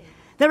Lady.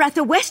 They're at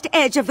the west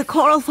edge of the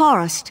Coral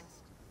Forest.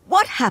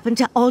 What happened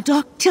to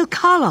Aldark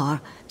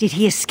Tilkalar? Did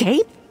he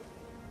escape?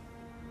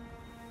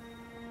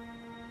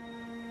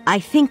 I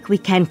think we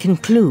can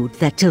conclude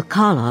that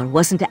Tilkalar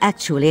wasn't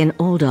actually an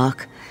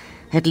Oldark.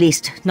 At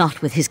least,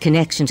 not with his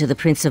connection to the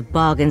Prince of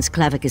Bargain's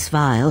Clavicus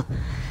Vial.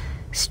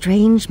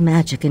 Strange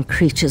magic and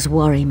creatures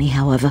worry me,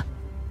 however.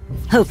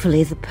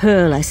 Hopefully the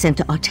pearl I sent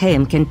to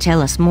Artaeum can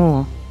tell us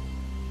more.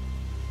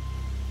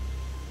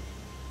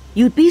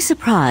 You'd be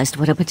surprised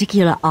what a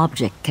particular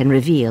object can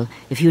reveal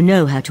if you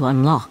know how to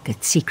unlock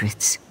its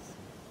secrets.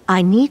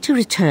 I need to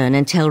return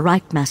and tell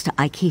Rightmaster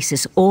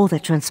Ikesis all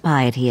that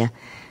transpired here.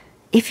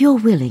 If you're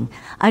willing,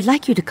 I'd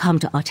like you to come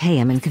to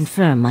Artaeum and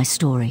confirm my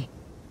story.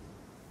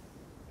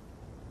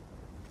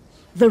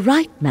 The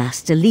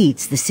Rightmaster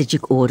leads the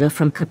Psijic Order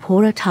from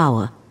Kapora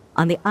Tower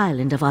on the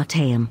island of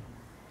Artaeum.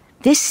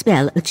 This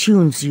spell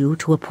attunes you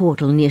to a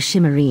portal near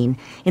Shimmerine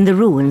in the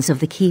ruins of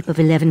the Keep of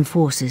 11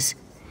 Forces.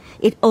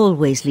 It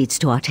always leads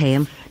to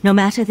Artaeum, no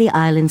matter the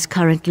island's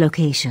current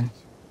location.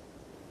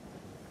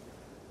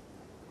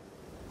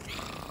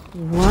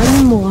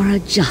 One more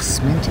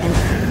adjustment and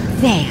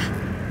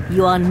there!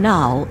 You are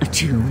now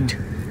attuned.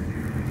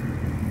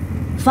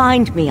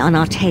 Find me on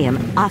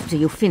Artaeum after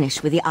you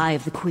finish with the Eye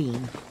of the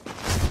Queen.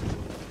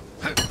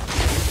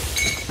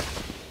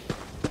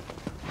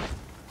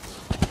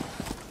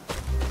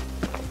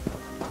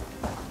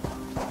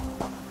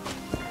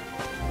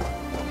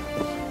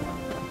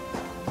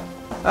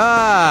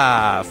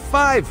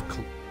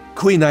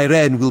 Queen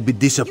Irene will be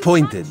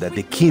disappointed that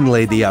the King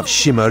Lady of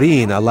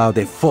Shimmerine allowed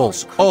a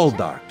false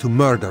Oldark to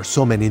murder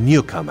so many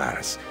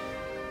newcomers.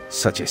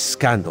 Such a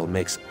scandal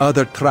makes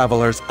other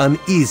travelers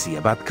uneasy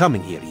about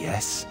coming here,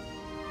 yes?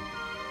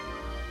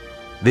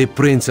 The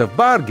Prince of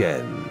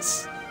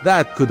Bargains.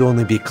 That could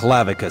only be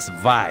Clavicus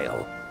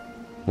Vial.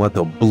 What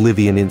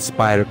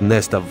oblivion-inspired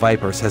nest of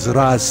vipers has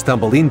Raz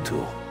stumbled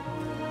into?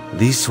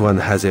 This one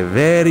has a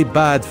very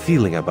bad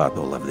feeling about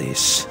all of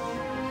this.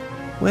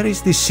 Where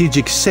is the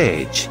Psijic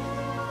Sage?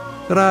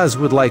 Raz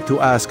would like to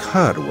ask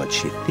her what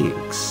she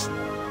thinks.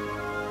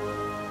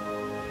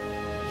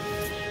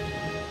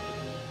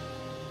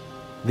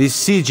 The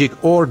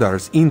Psijic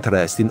Order's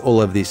interest in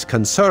all of this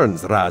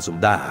concerns Raz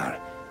Uldar.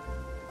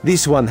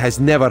 This one has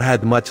never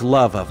had much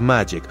love of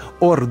magic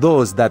or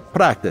those that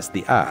practice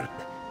the art.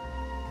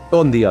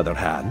 On the other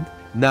hand,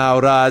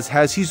 now Raz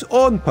has his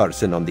own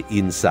person on the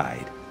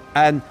inside.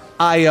 An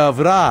Eye of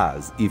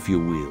Raz, if you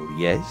will,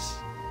 yes?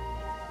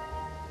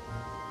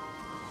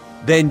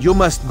 Then you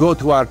must go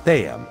to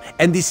Artaeum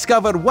and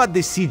discover what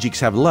the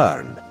Psijics have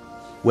learned.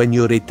 When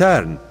you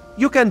return,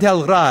 you can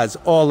tell Raz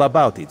all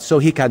about it so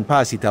he can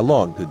pass it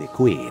along to the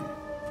Queen.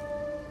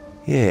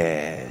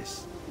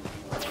 Yes.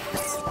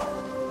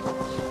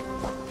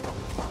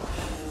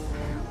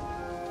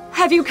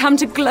 Have you come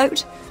to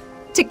gloat?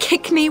 To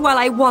kick me while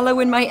I wallow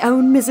in my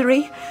own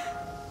misery?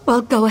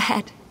 Well, go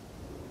ahead.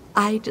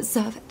 I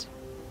deserve it.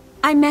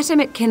 I met him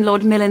at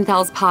Kinlord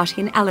Millenthal's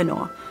party in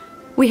Eleanor.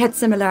 We had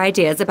similar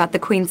ideas about the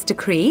Queen's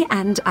decree,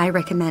 and I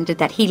recommended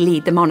that he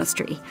lead the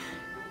monastery.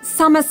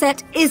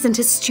 Summerset isn't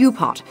a stew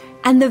pot,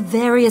 and the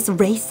various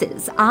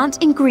races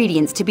aren't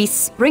ingredients to be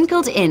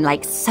sprinkled in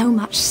like so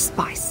much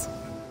spice.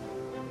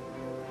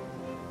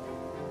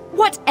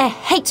 What a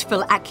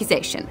hateful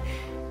accusation!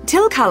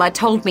 Tilkalar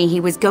told me he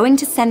was going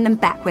to send them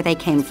back where they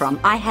came from.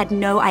 I had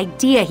no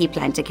idea he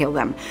planned to kill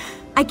them.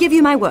 I give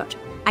you my word,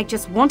 I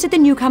just wanted the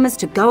newcomers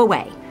to go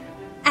away.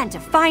 And to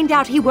find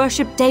out he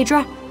worshipped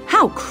Daedra?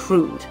 How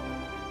crude.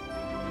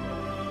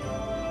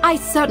 I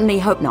certainly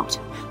hope not.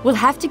 We'll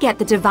have to get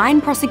the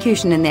Divine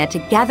Prosecution in there to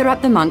gather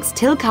up the monks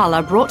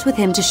Tilkalar brought with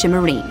him to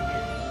Shimmerine.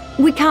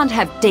 We can't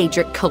have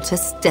Daedric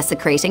cultists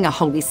desecrating a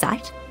holy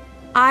site.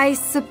 I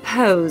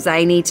suppose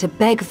I need to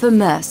beg for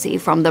mercy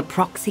from the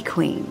Proxy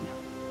Queen.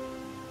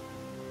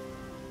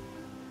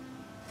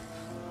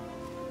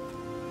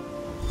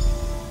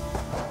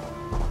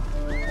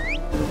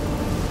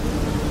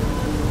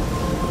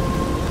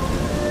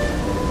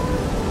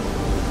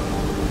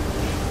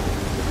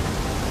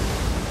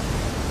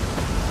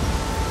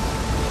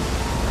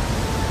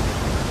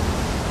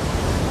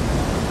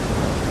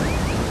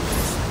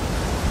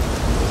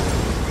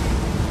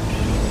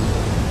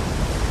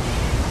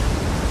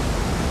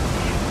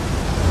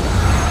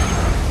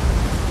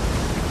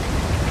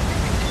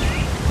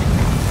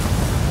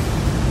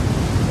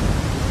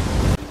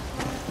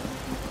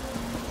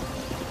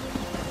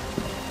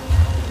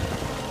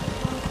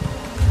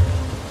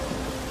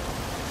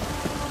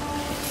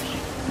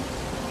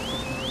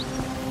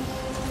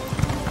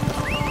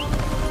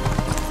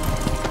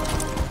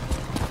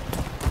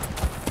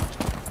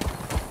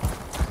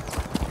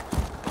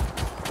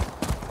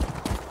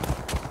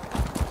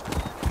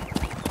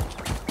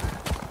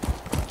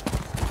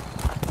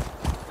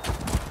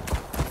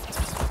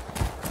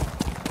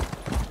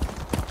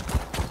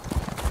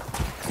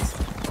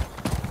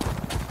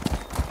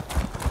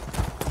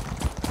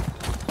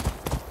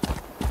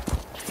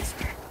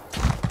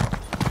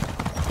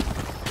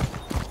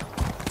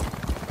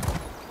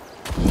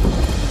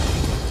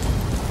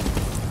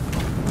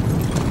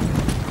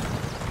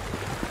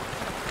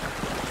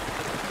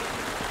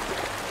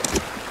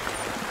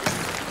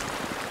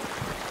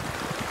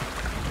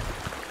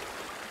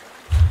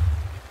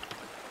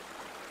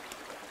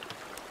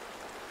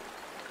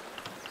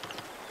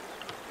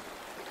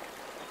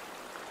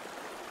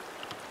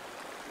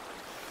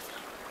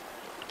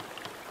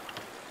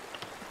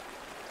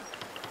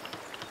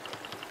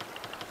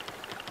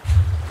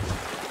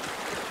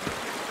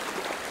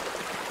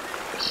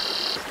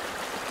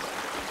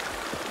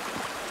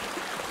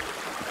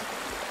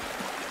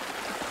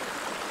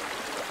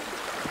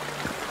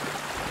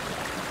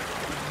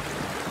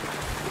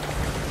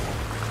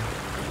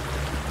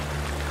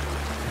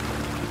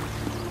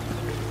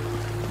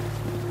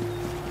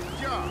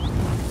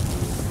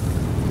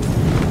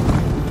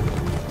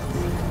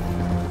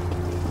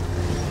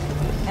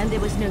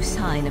 no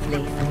sign of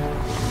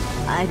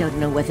Lathan. I don't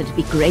know whether to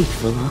be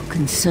grateful or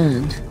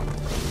concerned.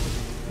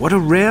 What a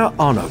rare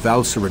honor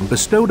Valcerin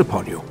bestowed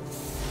upon you.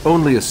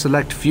 Only a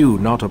select few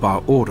not of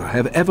our order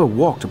have ever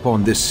walked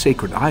upon this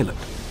sacred island.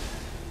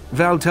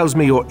 Val tells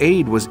me your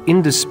aid was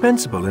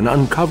indispensable in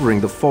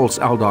uncovering the false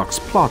Aldarch's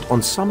plot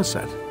on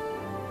Summerset.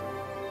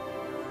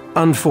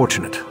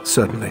 Unfortunate,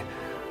 certainly.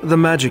 The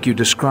magic you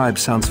describe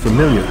sounds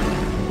familiar,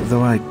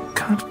 though I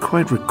can't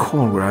quite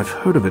recall where I've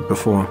heard of it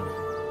before.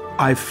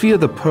 I fear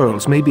the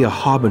pearls may be a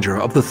harbinger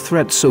of the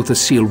threat Sotha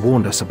Seal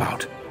warned us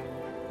about.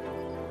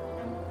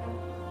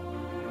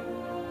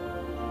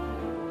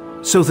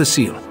 Sotha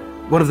Seal,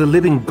 one of the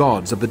living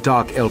gods of the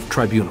Dark Elf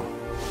Tribunal.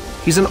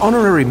 He's an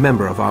honorary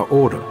member of our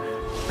order.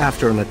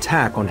 After an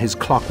attack on his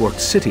clockwork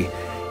city,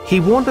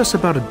 he warned us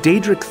about a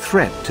Daedric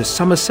threat to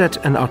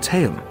Summerset and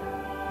Artaeum.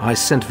 I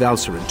sent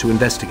Valcerin to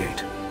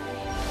investigate.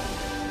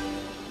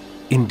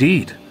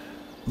 Indeed,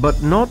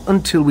 but not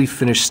until we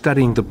finish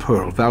studying the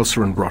pearl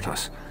Valcerin brought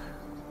us.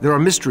 There are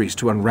mysteries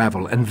to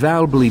unravel, and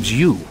Val believes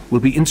you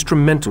will be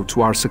instrumental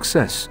to our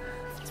success.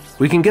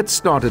 We can get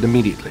started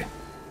immediately,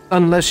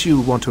 unless you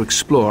want to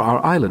explore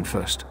our island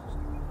first.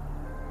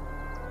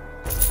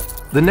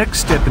 The next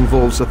step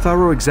involves a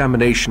thorough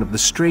examination of the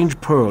strange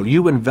pearl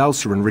you and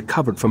Valcerin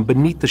recovered from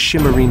beneath the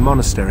Shimmerine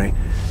Monastery.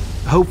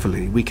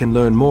 Hopefully, we can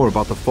learn more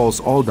about the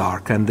false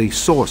Aldarch and the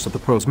source of the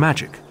pearl's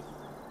magic.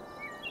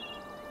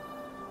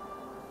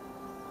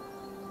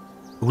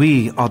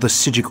 We are the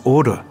Psijic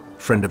Order,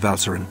 friend of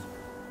Valcerin.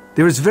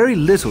 There is very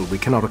little we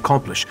cannot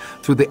accomplish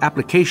through the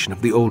application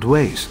of the old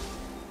ways.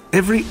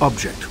 Every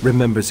object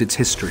remembers its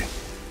history.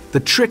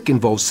 The trick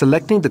involves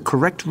selecting the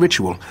correct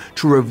ritual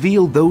to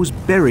reveal those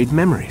buried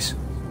memories.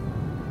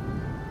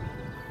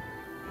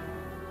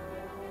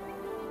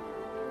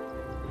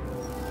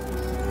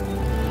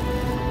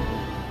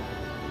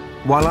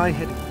 While I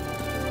head...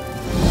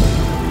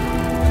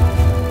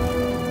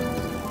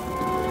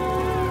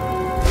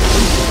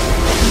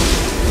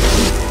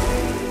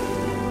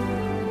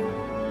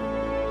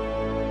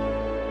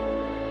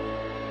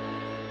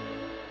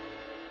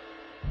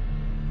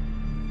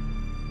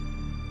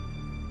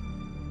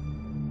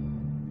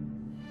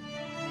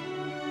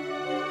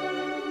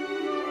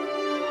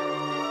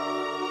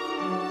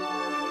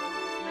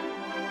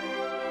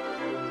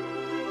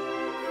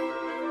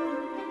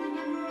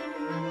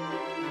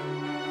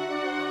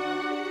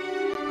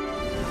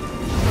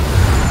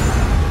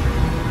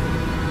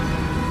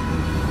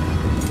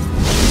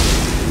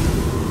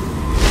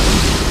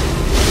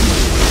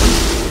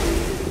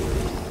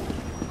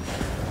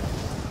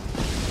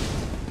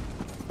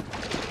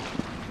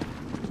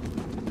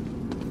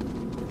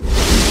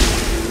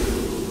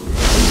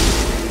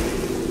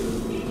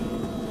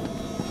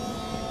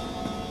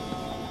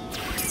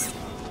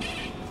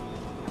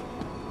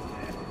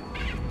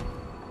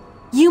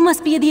 You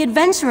must be the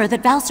adventurer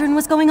that Valcerin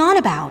was going on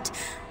about.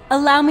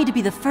 Allow me to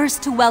be the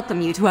first to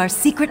welcome you to our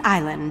secret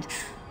island.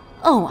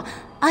 Oh,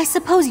 I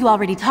suppose you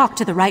already talked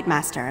to the Rite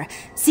Master,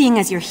 seeing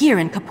as you're here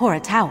in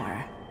Kapora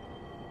Tower.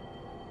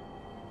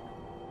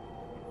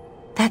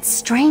 That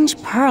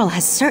strange pearl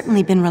has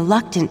certainly been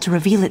reluctant to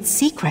reveal its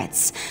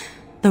secrets.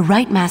 The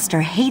Rite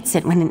Master hates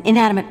it when an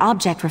inanimate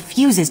object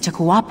refuses to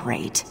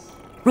cooperate.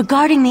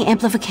 Regarding the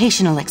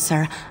amplification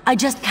elixir, I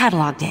just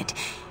cataloged it.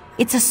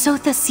 It's a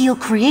Sotha Seal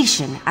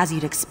creation, as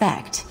you'd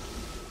expect.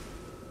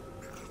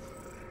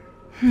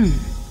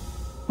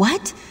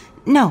 What?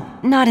 No,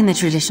 not in the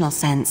traditional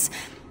sense.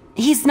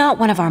 He's not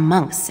one of our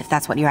monks, if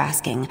that's what you're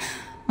asking.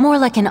 More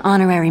like an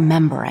honorary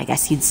member, I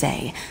guess you'd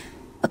say.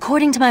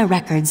 According to my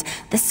records,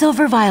 the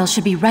silver vial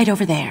should be right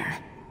over there.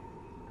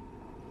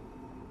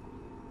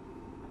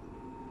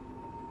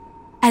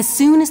 As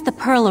soon as the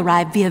pearl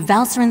arrived via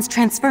Valcerin's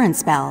transference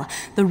spell,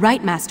 the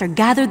Rite Master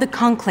gathered the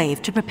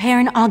conclave to prepare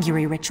an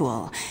augury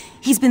ritual.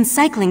 He's been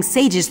cycling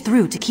sages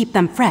through to keep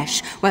them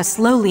fresh, while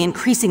slowly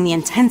increasing the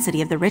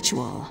intensity of the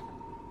ritual.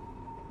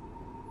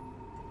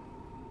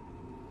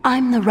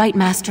 I'm the Rite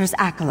Master's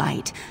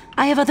acolyte.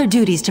 I have other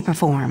duties to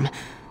perform.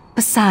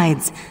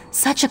 Besides,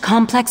 such a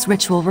complex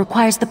ritual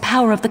requires the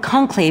power of the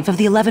conclave of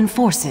the 11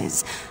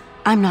 forces.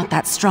 I'm not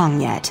that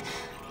strong yet.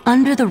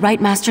 Under the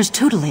Rite Master's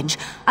tutelage,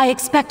 I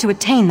expect to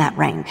attain that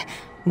rank.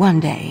 One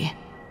day.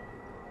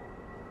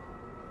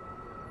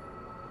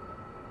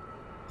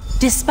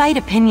 Despite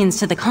opinions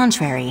to the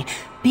contrary,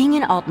 being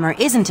an Altmer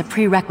isn't a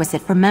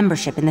prerequisite for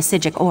membership in the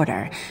Psijic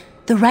Order.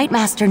 The Rite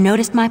Master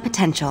noticed my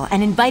potential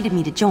and invited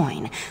me to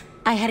join.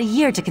 I had a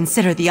year to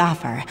consider the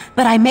offer,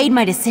 but I made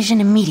my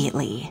decision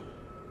immediately.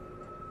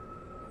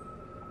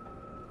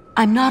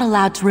 I'm not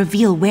allowed to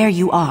reveal where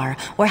you are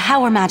or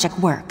how our magic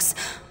works,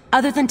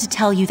 other than to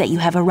tell you that you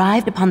have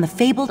arrived upon the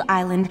fabled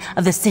island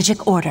of the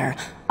Psijic Order,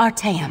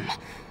 Artaeum.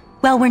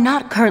 While we're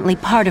not currently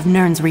part of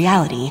Nirn's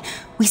reality,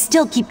 we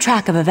still keep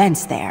track of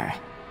events there.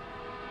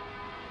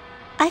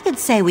 I could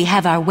say we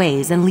have our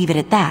ways and leave it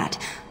at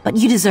that, but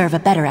you deserve a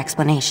better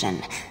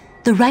explanation.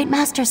 The Rite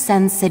Master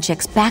sends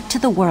Psijics back to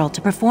the world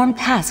to perform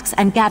tasks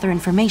and gather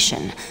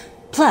information.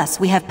 Plus,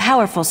 we have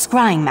powerful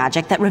scrying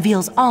magic that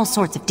reveals all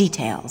sorts of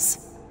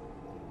details.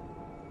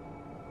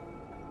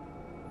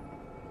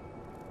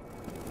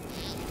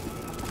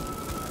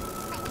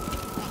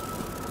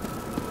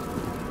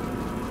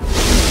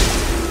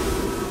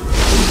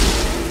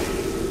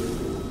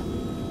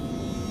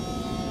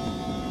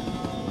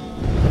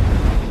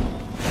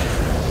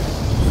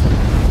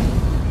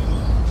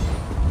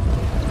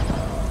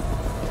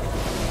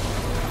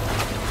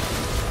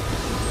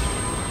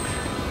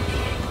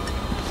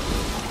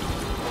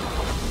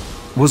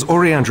 Was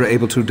Oriandra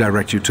able to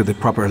direct you to the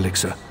proper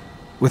elixir?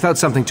 Without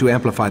something to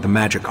amplify the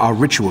magic, our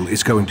ritual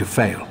is going to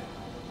fail.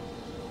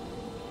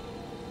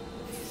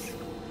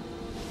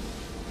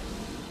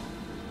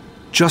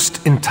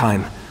 Just in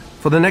time.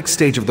 For the next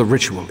stage of the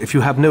ritual, if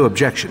you have no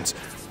objections,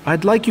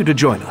 I'd like you to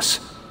join us.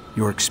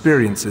 Your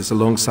experiences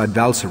alongside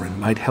Valcerin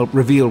might help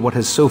reveal what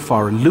has so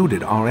far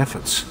eluded our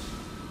efforts.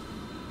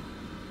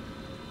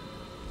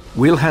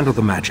 We'll handle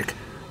the magic.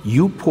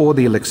 You pour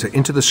the elixir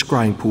into the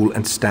scrying pool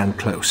and stand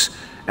close.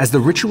 As the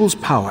ritual's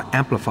power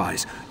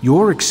amplifies,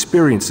 your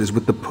experiences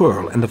with the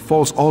Pearl and the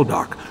false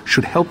Aldark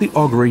should help the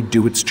augury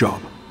do its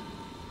job.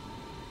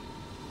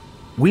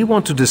 We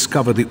want to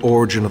discover the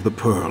origin of the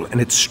Pearl and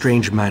its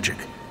strange magic.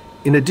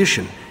 In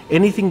addition,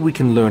 anything we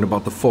can learn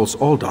about the false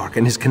Aldark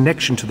and his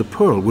connection to the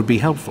Pearl would be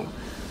helpful.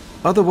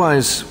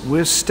 Otherwise,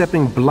 we're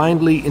stepping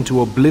blindly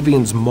into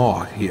Oblivion's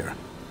maw here.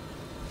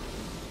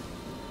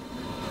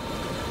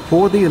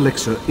 Pour the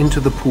elixir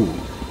into the pool.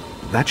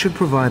 That should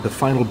provide the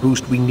final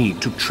boost we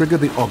need to trigger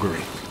the augury.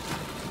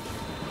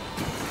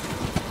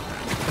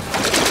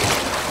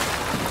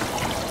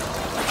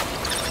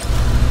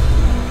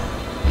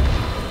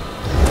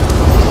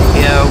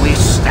 Here we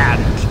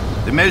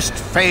stand, the most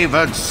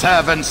favored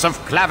servants of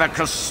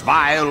Clavicus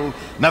Vile,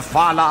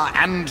 Mephala,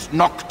 and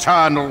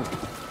Nocturnal,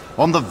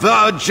 on the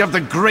verge of the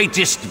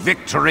greatest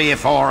victory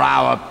for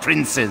our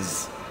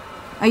princes.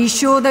 Are you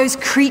sure those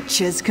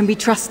creatures can be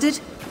trusted?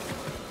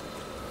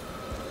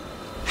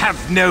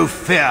 Have no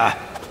fear.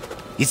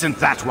 Isn't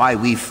that why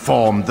we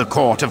formed the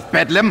Court of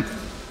Bedlam?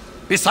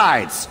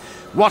 Besides,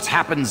 what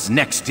happens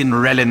next in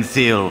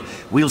Relenthiel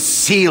will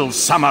seal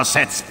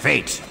Summerset's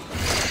fate.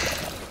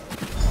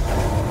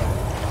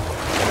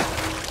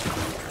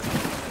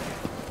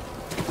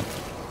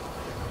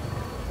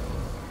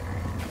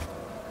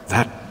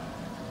 That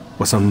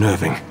was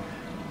unnerving.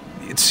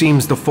 It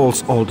seems the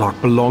false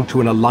Aldark belonged to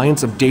an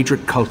alliance of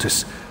Daedric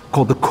cultists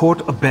called the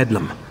Court of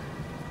Bedlam.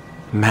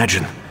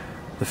 Imagine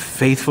the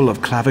faithful of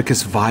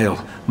Clavicus Vile,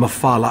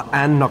 Mephala,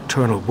 and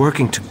Nocturnal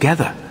working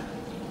together.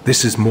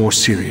 This is more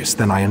serious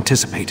than I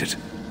anticipated.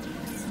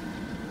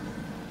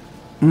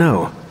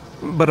 No,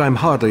 but I'm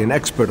hardly an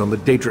expert on the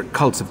Daedric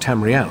cults of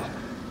Tamriel.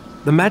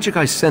 The magic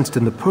I sensed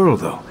in the Pearl,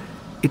 though,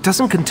 it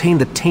doesn't contain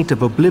the taint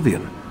of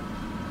Oblivion.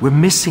 We're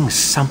missing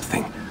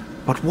something,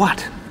 but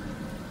what?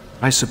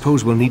 I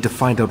suppose we'll need to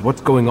find out what's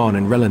going on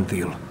in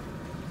Relenthiel.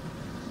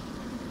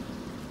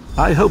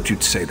 I hoped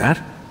you'd say that.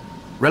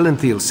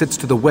 Relenthiel sits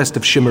to the west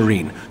of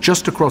Shimmerine,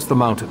 just across the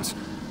mountains.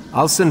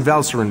 I'll send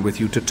Valcerin with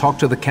you to talk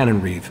to the Cannon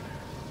Reeve.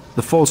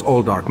 The false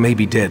Aldark may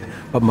be dead,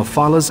 but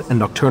Mephala's and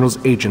Nocturnal's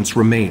agents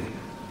remain,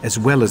 as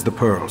well as the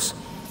Pearls.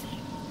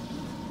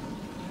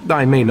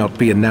 I may not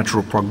be a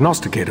natural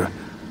prognosticator,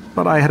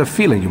 but I had a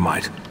feeling you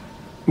might.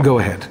 Go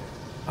ahead.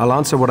 I'll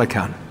answer what I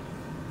can.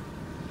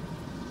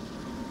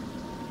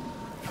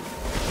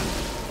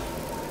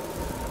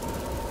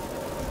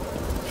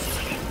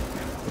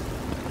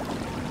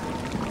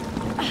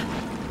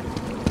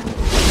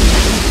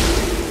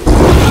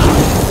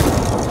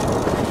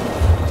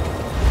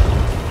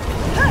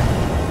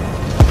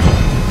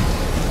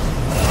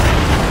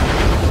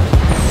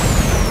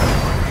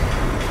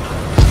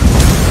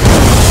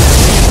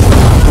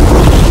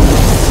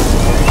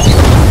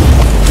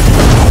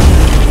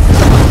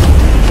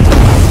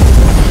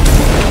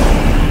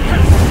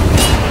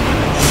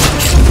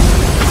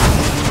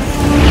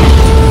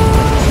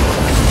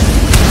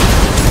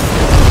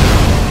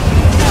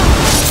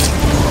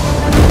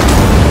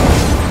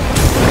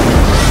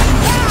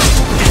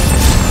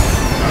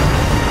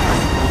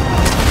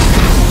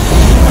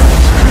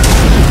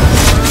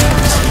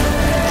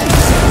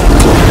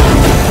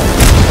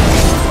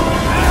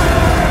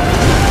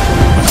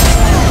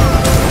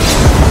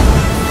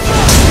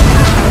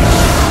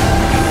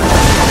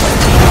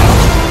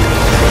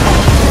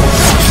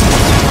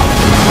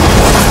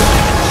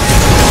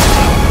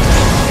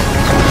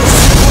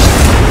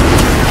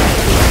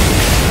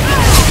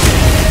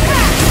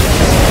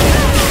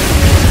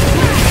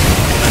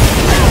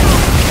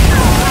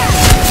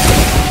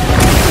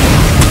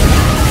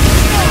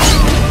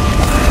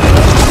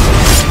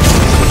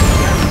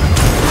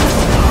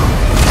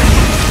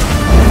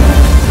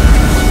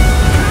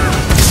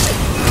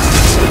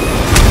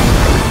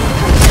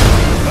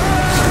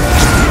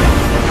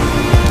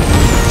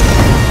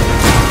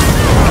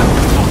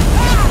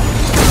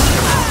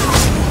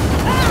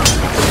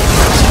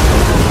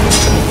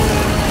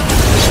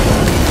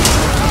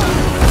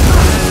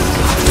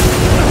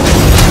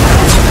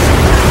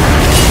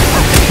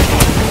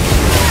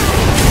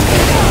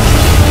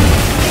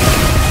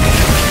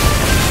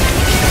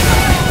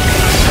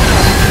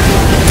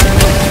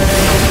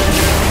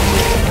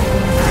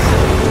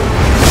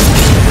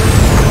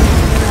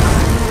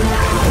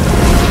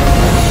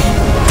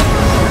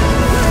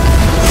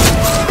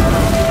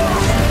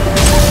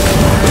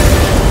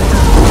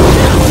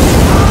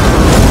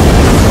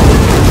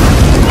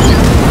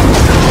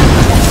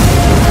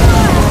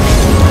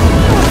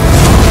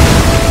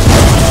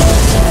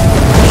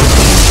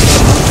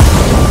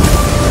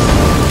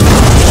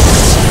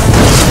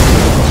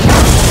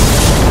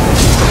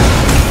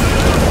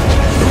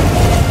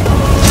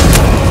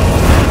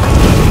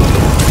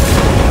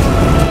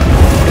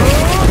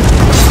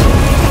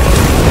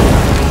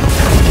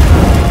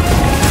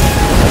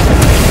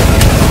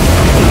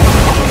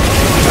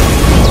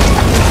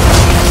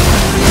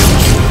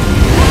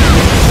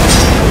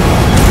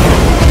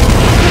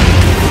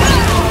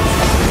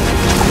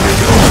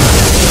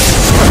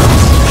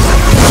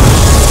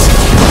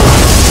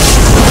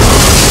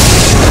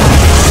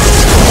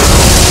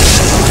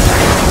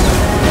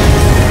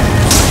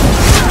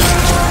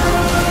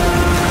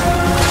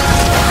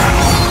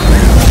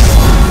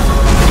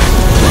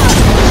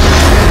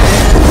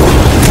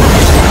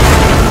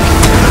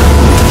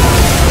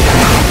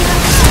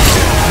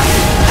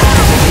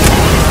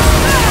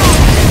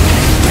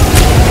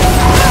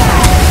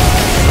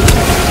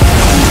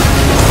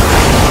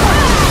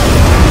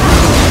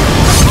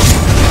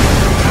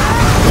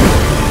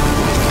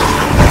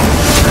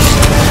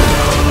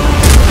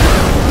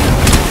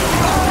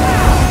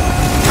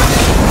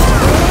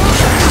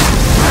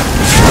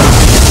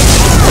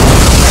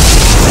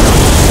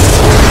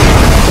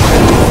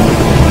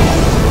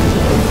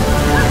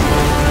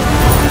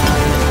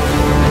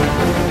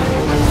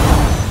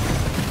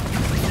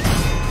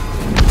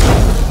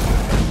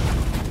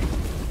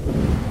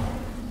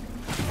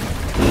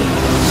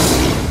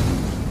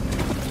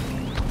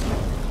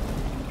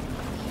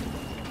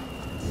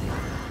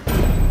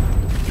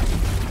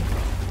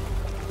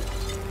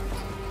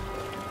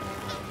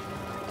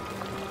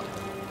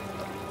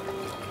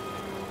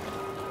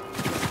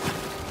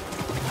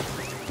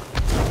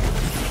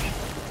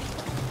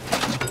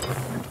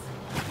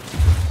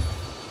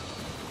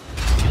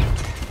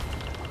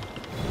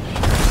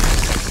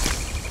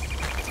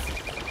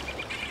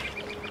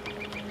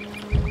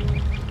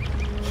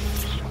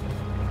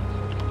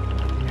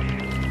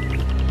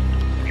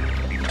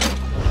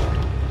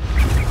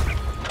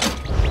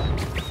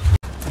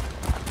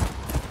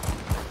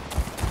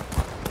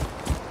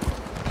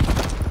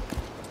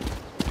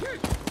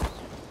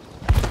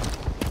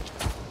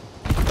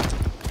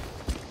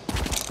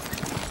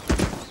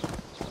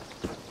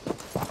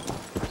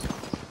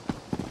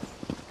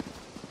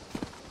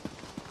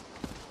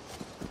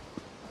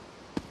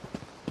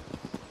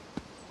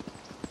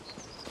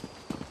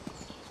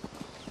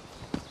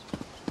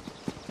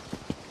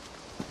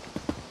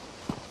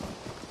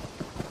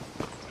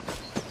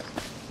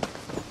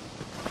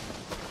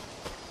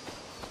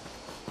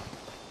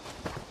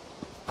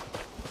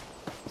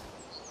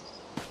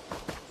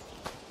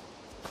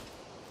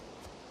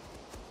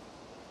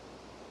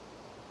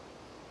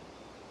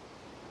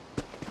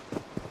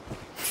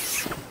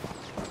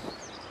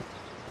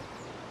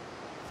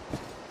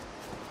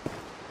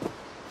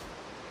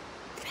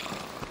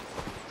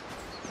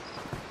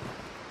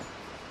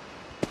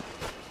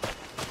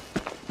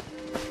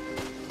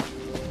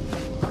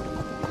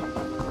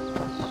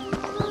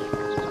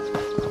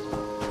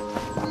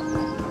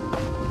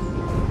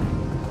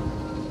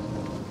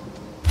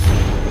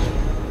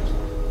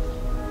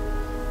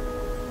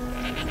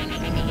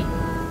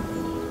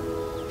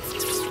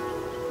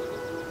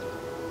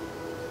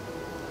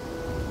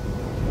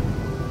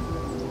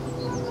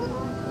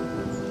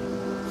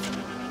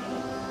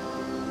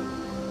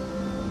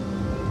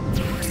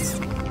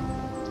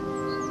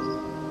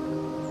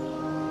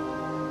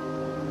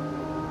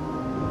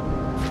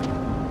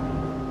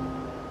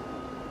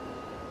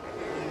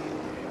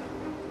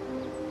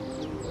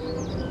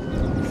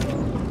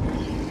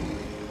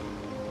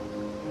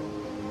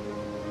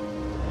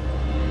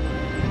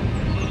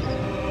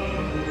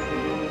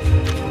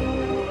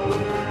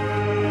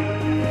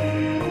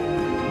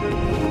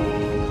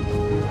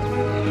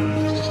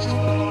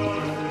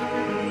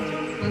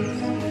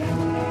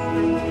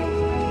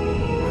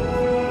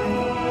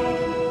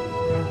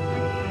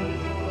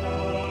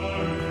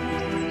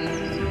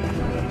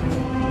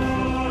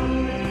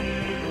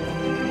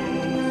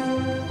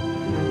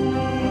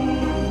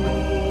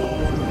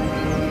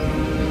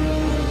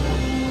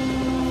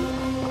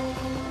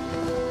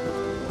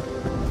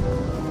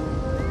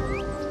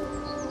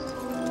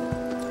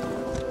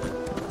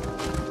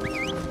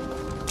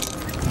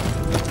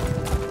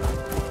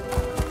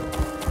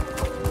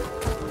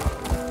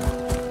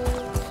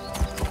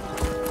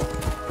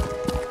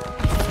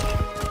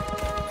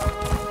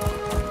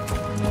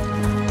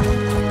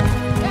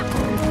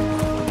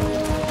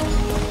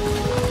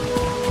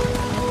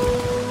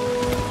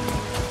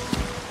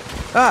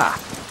 Ah,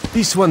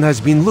 this one has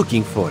been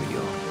looking for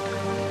you.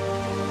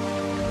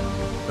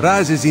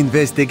 Raz's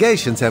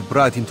investigations have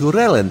brought him to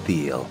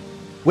Relenthiel.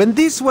 When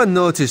this one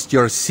noticed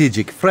your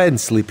Sijic friend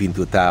slip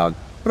into town,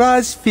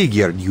 Raz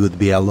figured you'd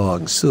be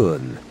along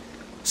soon.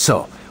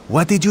 So,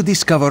 what did you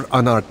discover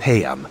on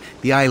Arteum,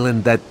 the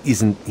island that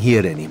isn't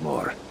here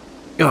anymore?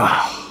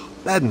 Ugh,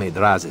 that made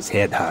Raz's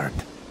head hurt.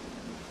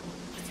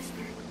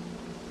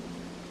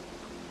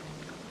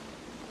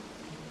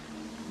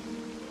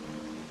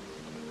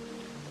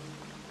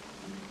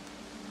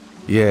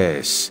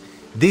 Yes,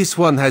 this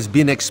one has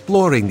been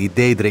exploring the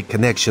Daedric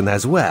connection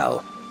as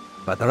well.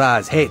 But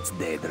Raz hates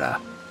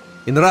Daedra.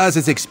 In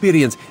Raz's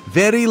experience,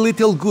 very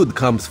little good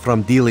comes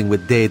from dealing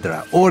with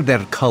Daedra or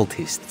their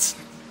cultists.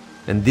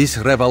 And this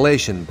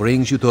revelation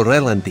brings you to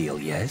Relenthiel,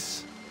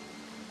 yes?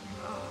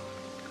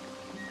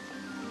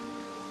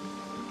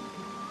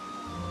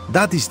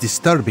 That is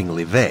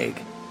disturbingly vague.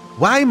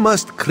 Why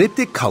must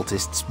cryptic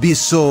cultists be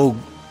so...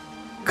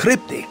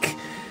 cryptic?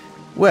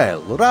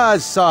 Well,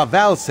 Raz saw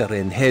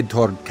Valserin head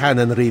toward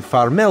Canonry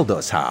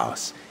Farmeldo's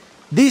house.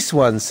 This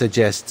one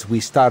suggests we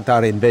start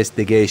our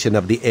investigation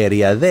of the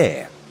area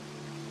there.